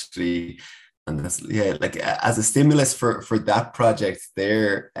of actually, and that's as a stimulus for that project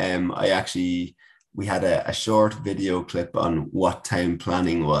there. We had a short video clip on what town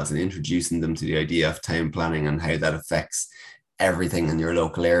planning was and introducing them to the idea of town planning and how that affects everything in your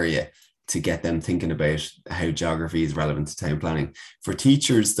local area, to get them thinking about how geography is relevant to town planning. For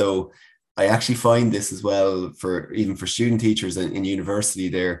teachers, though, I actually find this as well even for student teachers in university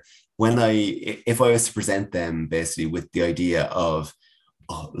there. If I was to present them basically with the idea of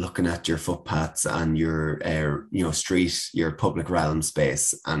looking at your footpaths and your street, your public realm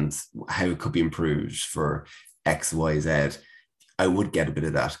space, and how it could be improved for X, Y, Z, I would get a bit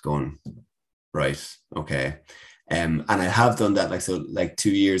of that going. Right. Okay. And I have done that, like, so like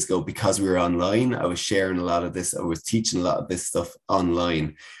 2 years ago, because we were online, I was sharing a lot of this. I was teaching a lot of this stuff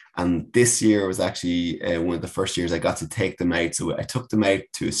online. And this year was actually one of the first years I got to take them out. So I took them out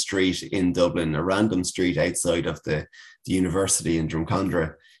to a street in Dublin, a random street outside of the university in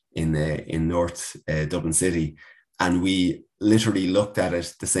Drumcondra in North Dublin City. And we literally looked at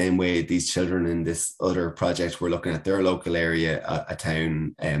it the same way these children in this other project were looking at their local area, a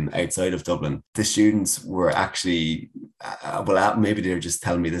town outside of Dublin. The students were actually, well, maybe they're just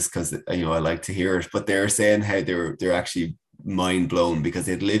telling me this because I like to hear it, but they're saying how they're actually mind blown because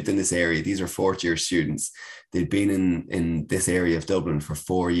they'd lived in this area. These are fourth year students. They'd been in this area of Dublin for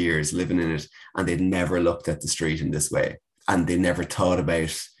 4 years, living in it, and they'd never looked at the street in this way, and they never thought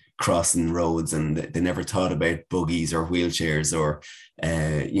about crossing roads, and they never thought about buggies or wheelchairs or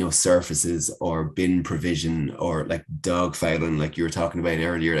surfaces or bin provision or like dog fouling, like you were talking about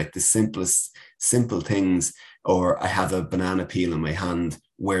earlier, like the simplest simple things. Or I have a banana peel in my hand,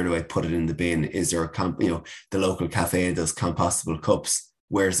 where do I put it in the bin? Is there the local cafe does compostable cups,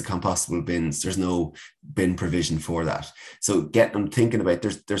 where's the compostable bins? There's no bin provision for that. So get them thinking about,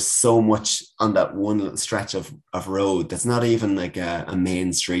 there's so much on that one little stretch of road that's not even like a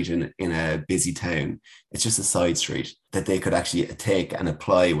main street in a busy town. It's just a side street that they could actually take and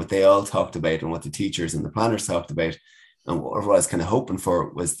apply what they all talked about and what the teachers and the planners talked about. And what I was kind of hoping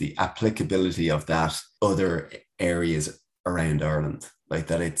for was the applicability of that other areas around Ireland. Like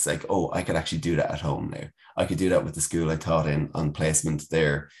that, it's like, oh, I could actually do that at home now. I could do that with the school I taught in on placement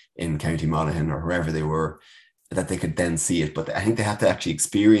there in County Monaghan or wherever they were, that they could then see it. But I think they have to actually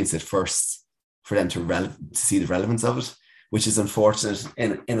experience it first for them to see the relevance of it, which is unfortunate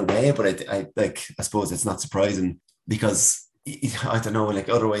in a way. But I suppose it's not surprising, because I don't know, like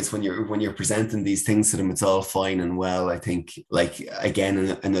otherwise when you're presenting these things to them, it's all fine and well. I think, like,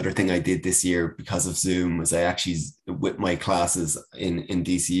 again, another thing I did this year because of Zoom is I actually, with my classes in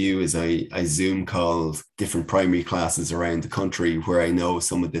DCU, is I Zoom called different primary classes around the country where I know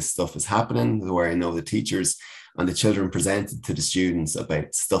some of this stuff is happening, where I know the teachers, and the children presented to the students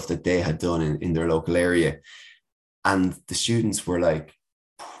about stuff that they had done in their local area. And the students were like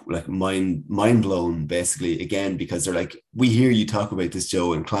mind blown, basically, again, because they're like, we hear you talk about this,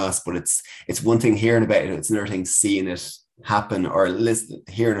 Joe, in class, but it's one thing hearing about it, it's another thing seeing it happen, or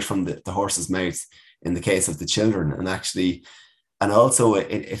hearing it from the horse's mouth in the case of the children. And actually, and also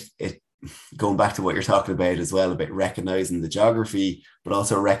it going back to what you're talking about as well, about recognizing the geography, but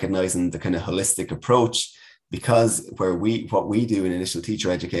also recognizing the kind of holistic approach, because what we do in initial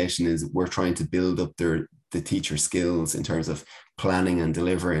teacher education is we're trying to build up the teacher skills in terms of planning and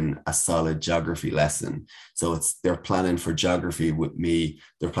delivering a solid geography lesson. So they're planning for geography with me,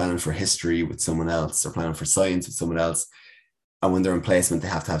 they're planning for history with someone else, they're planning for science with someone else. And when they're in placement, they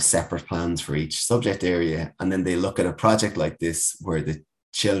have to have separate plans for each subject area. And then they look at a project like this where the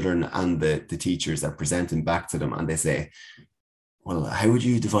children and the teachers are presenting back to them, and they say, well, how would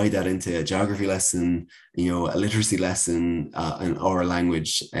you divide that into a geography lesson, a literacy lesson, an oral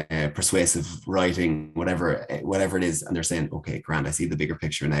language, persuasive writing, whatever it is? And they're saying, okay, grand, I see the bigger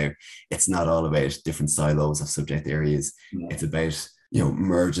picture now. It's not all about different silos of subject areas. Yeah. It's about,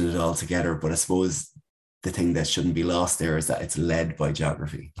 merging it all together. But I suppose the thing that shouldn't be lost there is that it's led by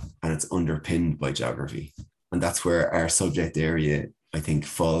geography and it's underpinned by geography. And that's where our subject area, I think,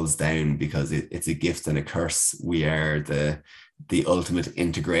 falls down, because it's a gift and a curse. We are the ultimate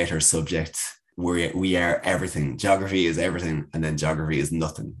integrator subject, where we are everything. Geography is everything, and then geography is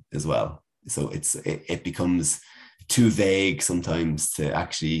nothing as well. So it becomes too vague sometimes to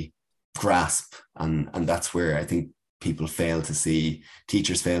actually grasp, and that's where I think teachers fail to see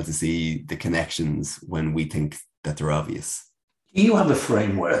the connections when we think that they're obvious. Do you have a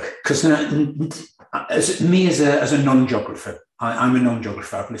framework? Because as a non-geographer, I'm a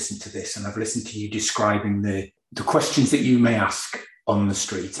non-geographer. I've listened to this, and I've listened to you describing the questions that you may ask on the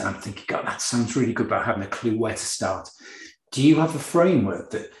street. And I'm thinking, God, that sounds really good, about having a clue where to start. Do you have a framework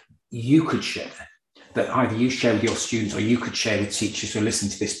that you could share, that either you share with your students or you could share with teachers who listen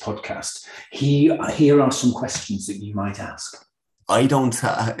to this podcast? Here are some questions that you might ask.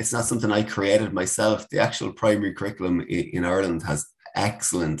 It's not something I created myself. The actual primary curriculum in Ireland has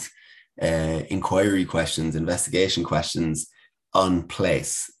excellent inquiry questions, investigation questions on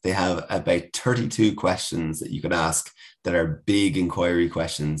place. They have about 32 questions that you could ask that are big inquiry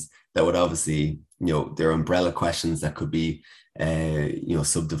questions that would obviously, they're umbrella questions that could be,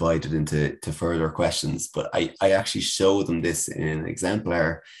 subdivided into further questions. But I actually show them this in an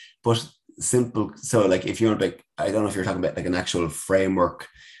exemplar, but simple. So like, if you're like, I don't know if you're talking about like an actual framework,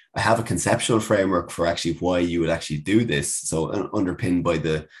 I have a conceptual framework for actually why you would actually do this. So underpinned by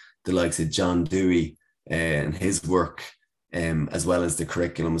the the likes of John Dewey and his work, as well as the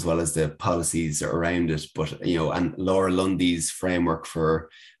curriculum, as well as the policies around it. But, you know, and Laura Lundy's framework for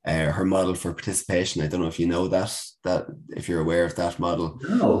her model for participation. I don't know if you know that if you're aware of that model.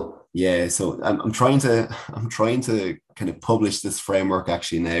 No. Yeah, so I'm trying to kind of publish this framework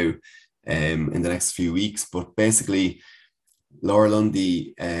actually now, in the next few weeks. But basically, Laura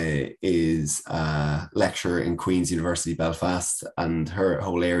Lundy is a lecturer in Queen's University Belfast, and her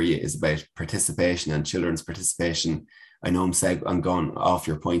whole area is about participation and children's participation. I know I'm going off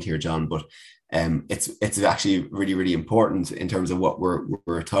your point here, John, but it's actually really, really important in terms of what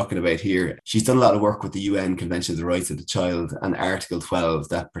we're talking about here. She's done a lot of work with the UN Convention of the Rights of the Child and Article 12,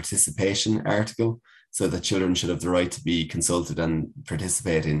 that participation article, so that children should have the right to be consulted and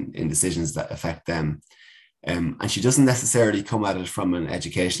participate in decisions that affect them. And she doesn't necessarily come at it from an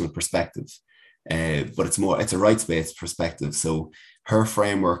educational perspective, but it's a rights-based perspective. So her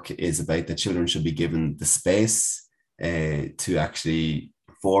framework is about that children should be given the space to actually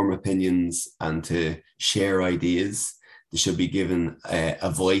form opinions and to share ideas. They should be given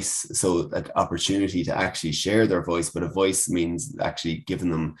a voice, so that opportunity to actually share their voice, but a voice means actually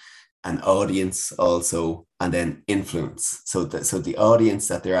giving them an audience also, and then influence. So the audience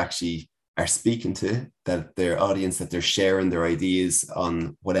that they're actually are speaking to, that their audience that they're sharing their ideas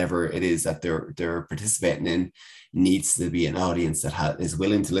on, whatever it is that they're participating in, needs to be an audience that is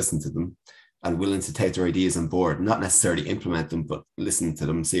willing to listen to them and willing to take their ideas on board, not necessarily implement them, but listen to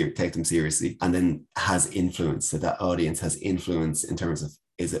them, take them seriously, and then has influence. So that audience has influence in terms of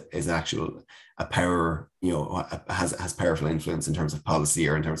is actual a power, you know, has powerful influence in terms of policy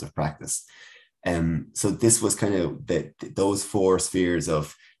or in terms of practice. So this was kind of those four spheres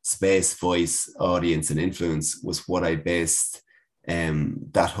of space, voice, audience, and influence was what I based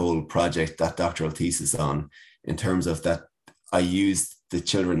that whole project, that doctoral thesis on, in terms of that. I used the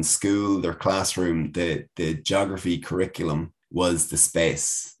children's school, their classroom, the geography curriculum was the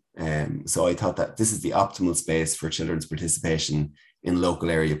space. So I thought that this is the optimal space for children's participation in local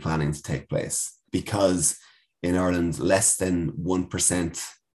area planning to take place, because in Ireland, less than 1%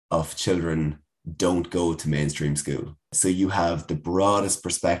 of children don't go to mainstream school. So you have the broadest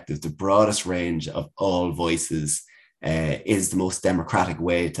perspective, the broadest range of all voices, is the most democratic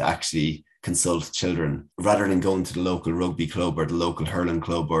way to actually consult children, rather than going to the local rugby club or the local hurling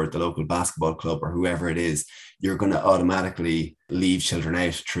club or the local basketball club or whoever it is. You're going to automatically leave children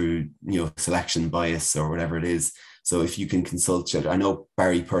out through, you know, selection bias or whatever it is. So if you can consult children, I know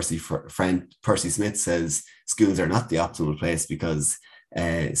Barry Percy Smith says schools are not the optimal place because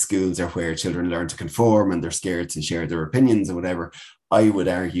schools are where children learn to conform and they're scared to share their opinions or whatever. I would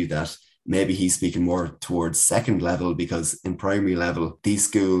argue that maybe he's speaking more towards second level, because in primary level, these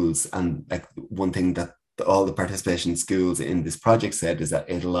schools, and like one thing that all the participation schools in this project said is that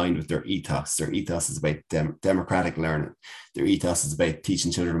it aligned with their ethos. Their ethos is about democratic learning. Their ethos is about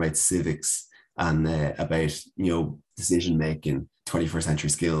teaching children about civics and about, you know, decision making, 21st century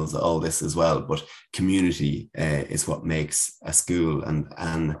skills, all this as well. But community is what makes a school,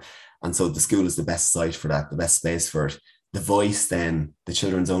 and so the school is the best site for that, the best space for it. The voice, then, the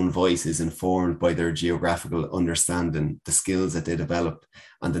children's own voice, is informed by their geographical understanding, the skills that they develop,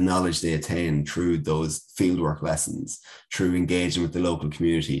 and the knowledge they attain through those fieldwork lessons, through engaging with the local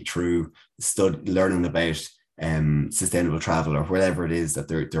community, through learning about sustainable travel or whatever it is that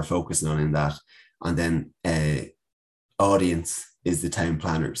they're focusing on in that. And then audience is the town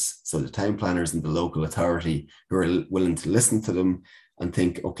planners. So the town planners and the local authority who are willing to listen to them and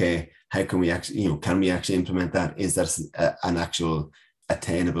think, okay, how can we actually, you know, can we actually implement that? Is that an actual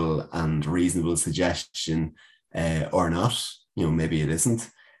attainable and reasonable suggestion or not? You know, maybe it isn't.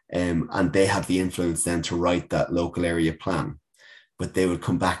 And they have the influence then to write that local area plan. But they will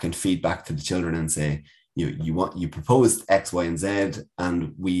come back and feed back to the children and say, you proposed X, Y, and Z,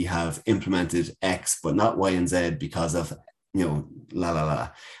 and we have implemented X, but not Y and Z because of, you know,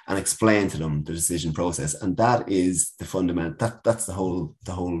 and explain to them the decision process. And that is the fundamental, that's the whole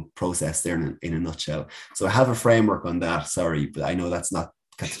process there in a nutshell. So I have a framework on that, sorry, but I know that's not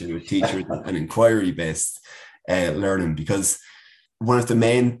got to do with teachers and inquiry-based learning, because one of the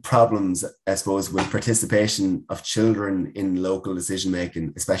main problems, I suppose, with participation of children in local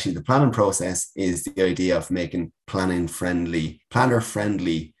decision-making, especially the planning process, is the idea of making planner-friendly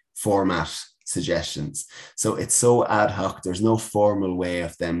format suggestions. So it's so ad hoc. There's no formal way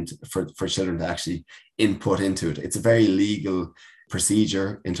of them for children to actually input into it. It's a very legal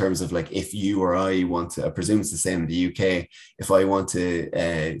procedure in terms of, like, if you or I want to, I presume it's the same in the UK, if I want to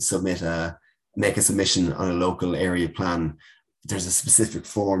make a submission on a local area plan, there's a specific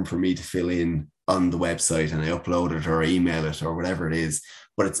form for me to fill in on the website and I upload it or email it or whatever it is,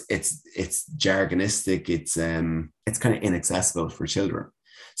 but it's jargonistic. It's kind of inaccessible for children.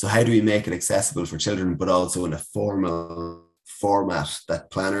 So how do we make it accessible for children, but also in a formal format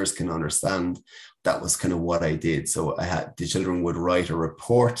that planners can understand? That was kind of what I did. So the children would write a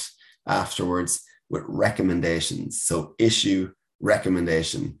report afterwards with recommendations. So issue,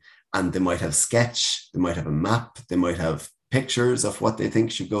 recommendation, and they might have sketch, they might have a map, they might have pictures of what they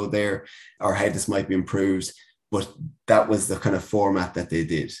think should go there or how this might be improved. But that was the kind of format that they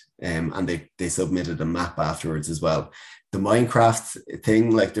did. And they submitted a map afterwards as well. The Minecraft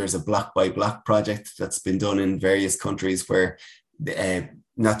thing, like there's a block by block project that's been done in various countries where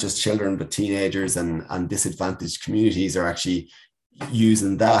not just children, but teenagers and disadvantaged communities are actually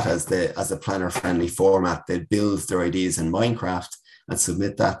using that as a planner friendly format. They build their ideas in Minecraft and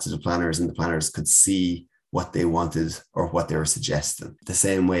submit that to the planners, and the planners could see what they wanted or what they were suggesting. The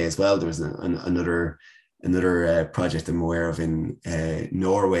same way as well, there was another project I'm aware of in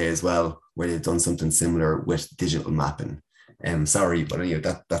Norway as well, where they've done something similar with digital mapping. Sorry, but anyway,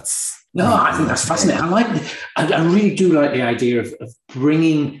 that's... No, I think that's fascinating. I really do like the idea of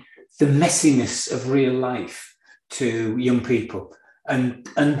bringing the messiness of real life to young people and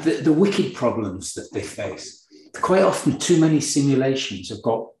the wicked problems that they face. Quite often, too many simulations have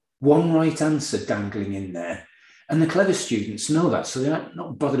got one right answer dangling in there. And the clever students know that, so they're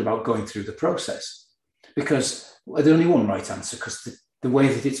not bothered about going through the process because there's only one right answer, because the way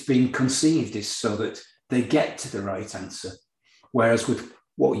that it's been conceived is so that they get to the right answer. Whereas with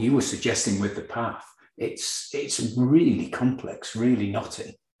what you were suggesting with the path, it's really complex, really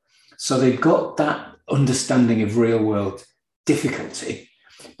knotty. So they've got that understanding of real world difficulty,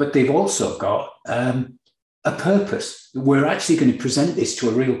 but they've also got a purpose. We're actually going to present this to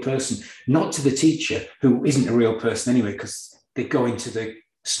a real person, not to the teacher, who isn't a real person anyway, because they go into the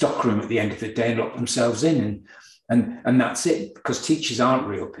stockroom at the end of the day and lock themselves in, and that's it. Because teachers aren't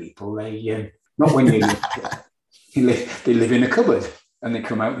real people. They not when they live in a cupboard and they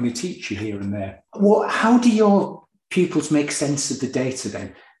come out and they teach you here and there. How do your pupils make sense of the data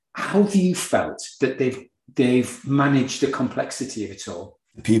then? How have you felt that they've managed the complexity of it all?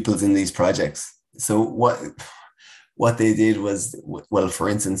 Pupils in these projects. So what they did was, well, for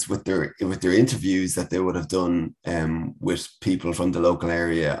instance, with their interviews that they would have done with people from the local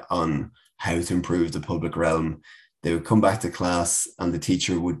area on how to improve the public realm, they would come back to class and the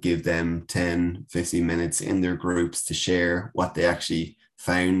teacher would give them 10, 15 minutes in their groups to share what they actually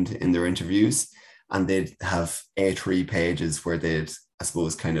found in their interviews. And they'd have A3 pages where they'd, I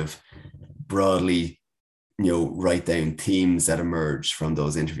suppose, kind of broadly, write down themes that emerge from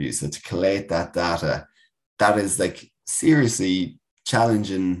those interviews. So to collate that data, that is like seriously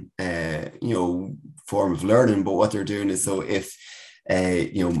challenging, form of learning. But what they're doing is, so if,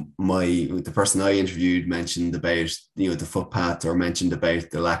 the person I interviewed mentioned about, the footpath, or mentioned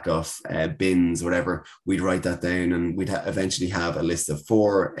about the lack of bins, whatever, we'd write that down and we'd eventually have a list of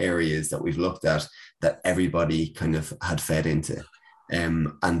 4 areas that we've looked at that everybody kind of had fed into.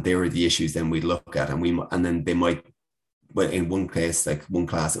 And they were the issues then we'd look at, and then they might, well, in one case, like one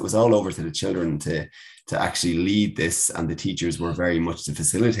class, it was all over to the children to actually lead this, and the teachers were very much the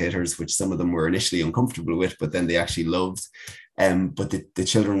facilitators, which some of them were initially uncomfortable with, but then they actually loved. But the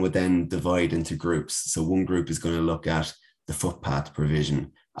children would then divide into groups. So one group is going to look at the footpath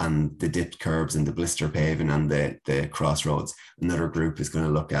provision and the dipped curbs and the blister paving and the crossroads. Another group is going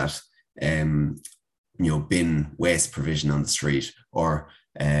to look at bin waste provision on the street, or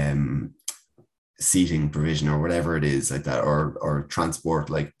seating provision, or whatever it is like that, or transport,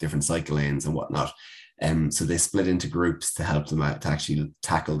 like different cycle lanes and whatnot. So they split into groups to help them out to actually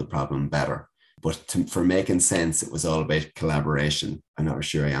tackle the problem better. But for making sense, it was all about collaboration. I'm not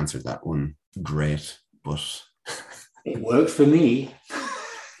sure I answered that one great, but it worked for me.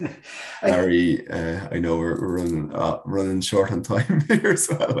 Sorry, I know we're running short on time here as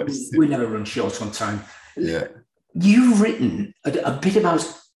well. We never run short on time. Yeah. You've written a bit about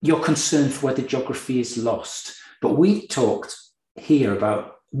your concern for whether geography is lost, but we talked here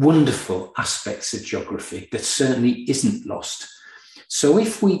about wonderful aspects of geography that certainly isn't lost. So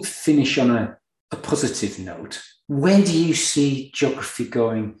if we finish on a positive note, where do you see geography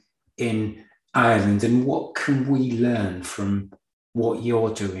going in Ireland, and what can we learn from what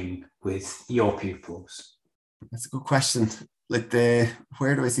you're doing with your pupils? That's a good question. Like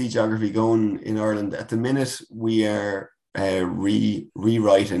where do I see geography going in Ireland? At the minute, we are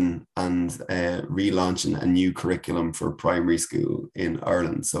rewriting and relaunching a new curriculum for primary school in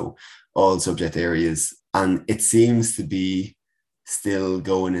Ireland. So all subject areas, and it seems to be still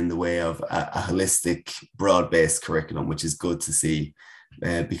going in the way of a holistic, broad-based curriculum, which is good to see,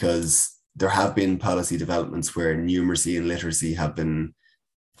 because there have been policy developments where numeracy and literacy have been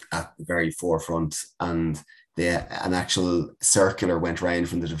at the very forefront, and an actual circular went around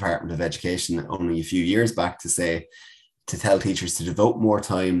from the Department of Education only a few years back to tell teachers to devote more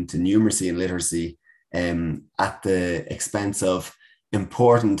time to numeracy and literacy at the expense of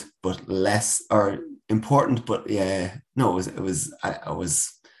important but less, or important but it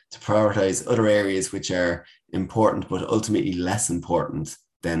was to prioritize other areas which are important but ultimately less important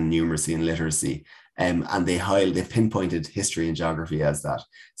than numeracy and literacy. And they pinpointed history and geography as that.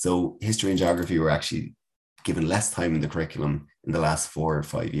 So history and geography were actually given less time in the curriculum in the last 4 or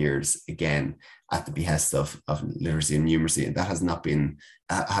 5 years, again, at the behest of literacy and numeracy. And that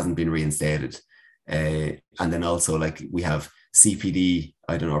hasn't been reinstated. And then also, like, we have CPD,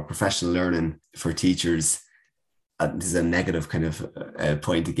 professional learning for teachers. This is a negative kind of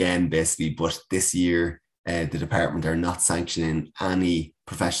point again, basically, but this year, the department are not sanctioning any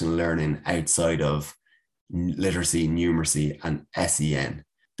professional learning outside of literacy, numeracy, and SEN,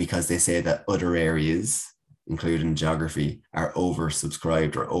 because they say that other areas, including geography, are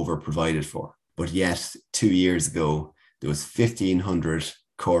oversubscribed or over-provided for. But yet, 2 years ago, there was 1,500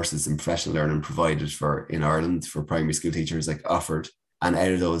 courses in professional learning provided for in Ireland for primary school teachers, like offered. And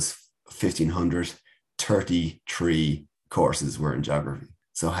out of those 1,500, 33 courses were in geography.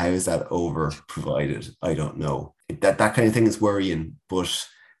 So how is that over provided? I don't know. That kind of thing is worrying. But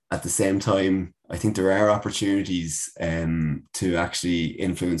at the same time, I think there are opportunities to actually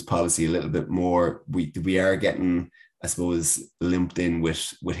influence policy a little bit more. We are getting, I suppose, linked in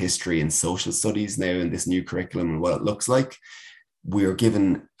with history and social studies now in this new curriculum and what it looks like. We are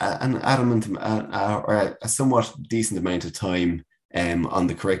given a somewhat decent amount of time on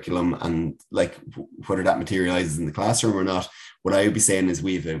the curriculum, and like whether that materializes in the classroom or not. What I would be saying is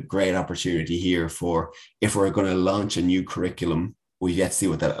we have a great opportunity here for, if we're going to launch a new curriculum, we've yet to see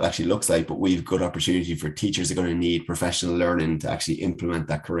what that actually looks like, but we've good opportunity for teachers are going to need professional learning to actually implement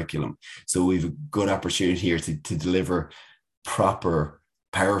that curriculum. So we've a good opportunity here to deliver proper,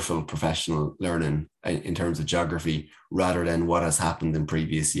 powerful professional learning in terms of geography, rather than what has happened in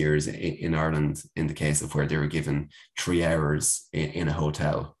previous years in Ireland, in the case of where they were given 3 hours in a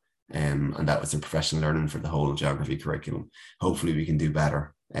hotel. And that was the professional learning for the whole geography curriculum. Hopefully we can do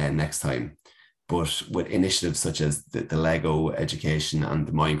better next time. But with initiatives such as the Lego education and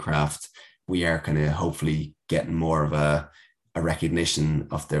the Minecraft, we are kind of hopefully getting more of a recognition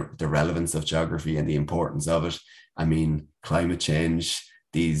of the relevance of geography and the importance of it. I mean, climate change,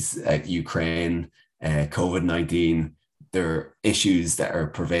 these Ukraine, COVID-19, they're issues that are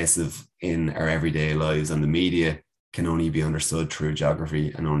pervasive in our everyday lives, and the media can only be understood through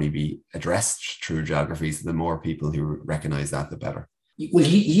geography and only be addressed through geography. So the more people who recognize that, the better. Well,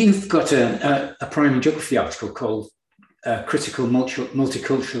 you've got a primary geography article called Critical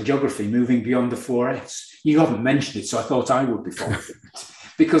Multicultural Geography, Moving Beyond the 4S. You haven't mentioned it, so I thought I would before.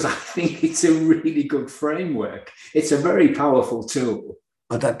 Because I think it's a really good framework. It's a very powerful tool.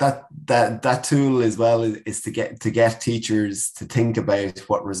 But that tool as well is to get teachers to think about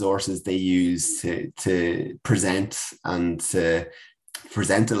what resources they use to present and to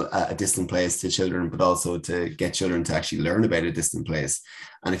present a distant place to children, but also to get children to actually learn about a distant place.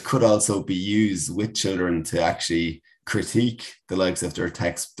 And it could also be used with children to actually critique the likes of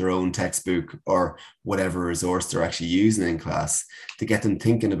their own textbook or whatever resource they're actually using in class, to get them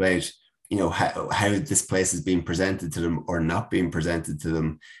thinking about, how this place is being presented to them or not being presented to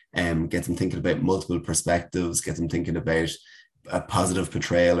them, get them thinking about multiple perspectives, get them thinking about a positive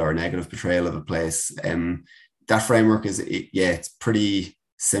portrayal or a negative portrayal of a place. That framework it's pretty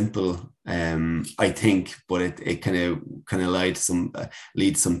simple, I think, but it kind of leads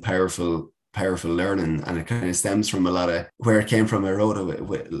to some powerful learning, and it kind of stems from a lot of where it came from. I wrote it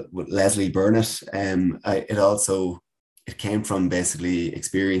with Leslie Burnett. It came from basically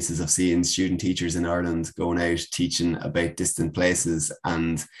experiences of seeing student teachers in Ireland going out teaching about distant places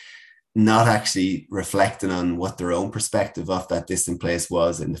and not actually reflecting on what their own perspective of that distant place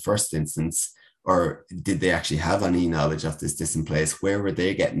was in the first instance, or did they actually have any knowledge of this distant place? Where were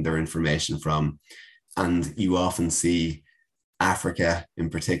they getting their information from? And you often see Africa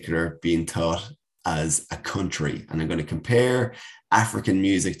in particular being taught as a country. And I'm going to compare African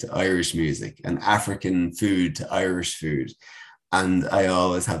music to Irish music and African food to Irish food. And I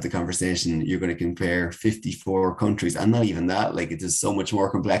always have the conversation, you're going to compare 54 countries, and not even that, like there's so much more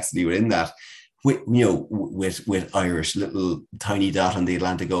complexity within that. With Irish, little tiny dot on the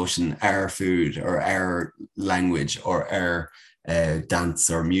Atlantic Ocean, our food or our language or our dance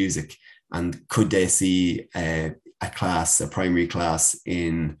or music. And could they see a primary class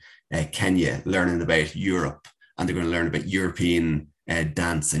in Kenya learning about Europe, and they're going to learn about European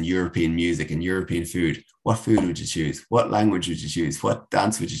dance and European music and European food, what food would you choose? What language would you choose? What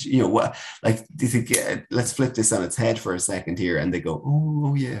dance would you choose? You know, what, like, do you think, let's flip this on its head for a second here, and they go,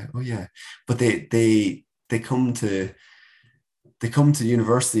 oh yeah, oh yeah. But they come to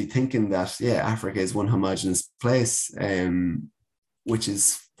university thinking that, yeah, Africa is one homogenous place, which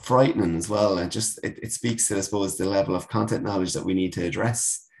is frightening as well. And just, it speaks to, I suppose, the level of content knowledge that we need to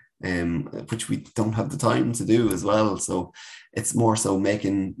address, which we don't have the time to do as well. So it's more so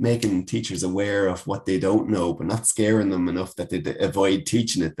making teachers aware of what they don't know, but not scaring them enough that they avoid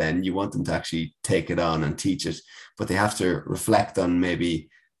teaching it. Then you want them to actually take it on and teach it, but they have to reflect on maybe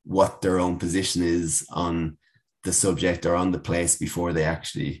what their own position is on the subject or on the place before they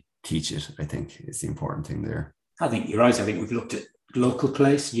actually teach it. I think is the important thing there. I think you're right. I think we've looked at local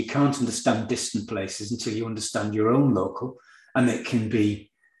place. You can't understand distant places until you understand your own local, and it can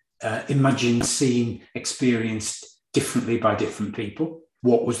be imagined, seen, experienced differently by different people.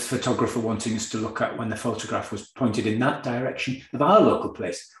 What was the photographer wanting us to look at when the photograph was pointed in that direction of our local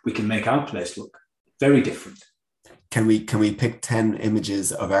place? We can make our place look very different. Can we pick 10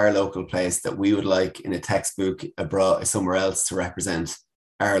 images of our local place that we would like in a textbook abroad somewhere else to represent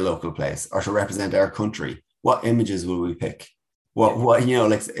our local place or to represent our country? What images will we pick? What you know,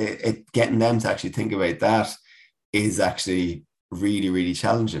 like getting them to actually think about that is actually really, really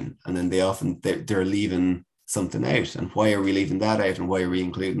challenging. And then they're leaving something out. And why are we leaving that out? And why are we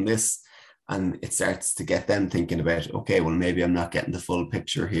including this? And it starts to get them thinking about, okay, well, maybe I'm not getting the full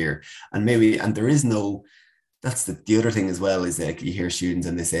picture here. And there is no, that's the other thing as well, is like you hear students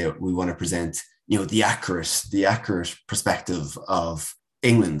and they say, we want to present, you know, the accurate perspective of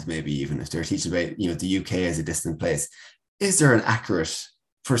England, maybe even if they're teaching about, you know, the UK as a distant place. Is there an accurate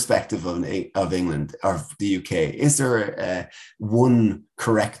perspective of England or the UK? Is there one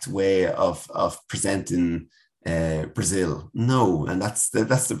correct way of presenting Brazil? No, and that's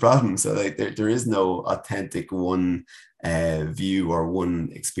the problem. So like there is no authentic one view or one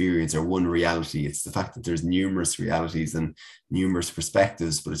experience or one reality. It's the fact that there's numerous realities and numerous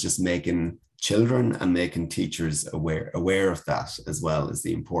perspectives, but it's just making children and making teachers aware of that as well is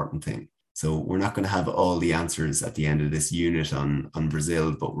the important thing. So we're not going to have all the answers at the end of this unit on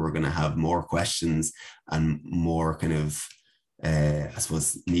Brazil, but we're going to have more questions and more kind of, I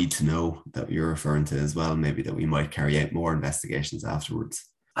suppose, need to know that you're referring to as well, maybe that we might carry out more investigations afterwards.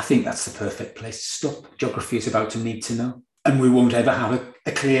 I think that's the perfect place to stop. Geography is about to need to know. And we won't ever have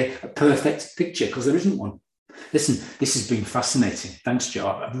a clear, perfect picture because there isn't one. Listen, this has been fascinating. Thanks, Joe.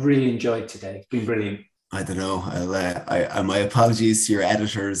 I've really enjoyed today. It's been brilliant. I don't know. My apologies to your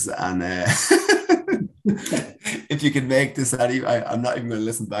editors, and if you can make this, I'm not even going to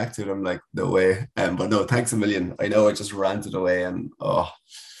listen back to it. I'm like, no way. But no, thanks a million. I know I just ranted away, and not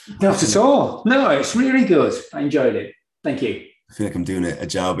at all. No, it's really good. I enjoyed it. Thank you. I feel like I'm doing a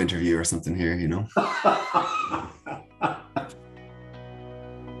job interview or something here, you know.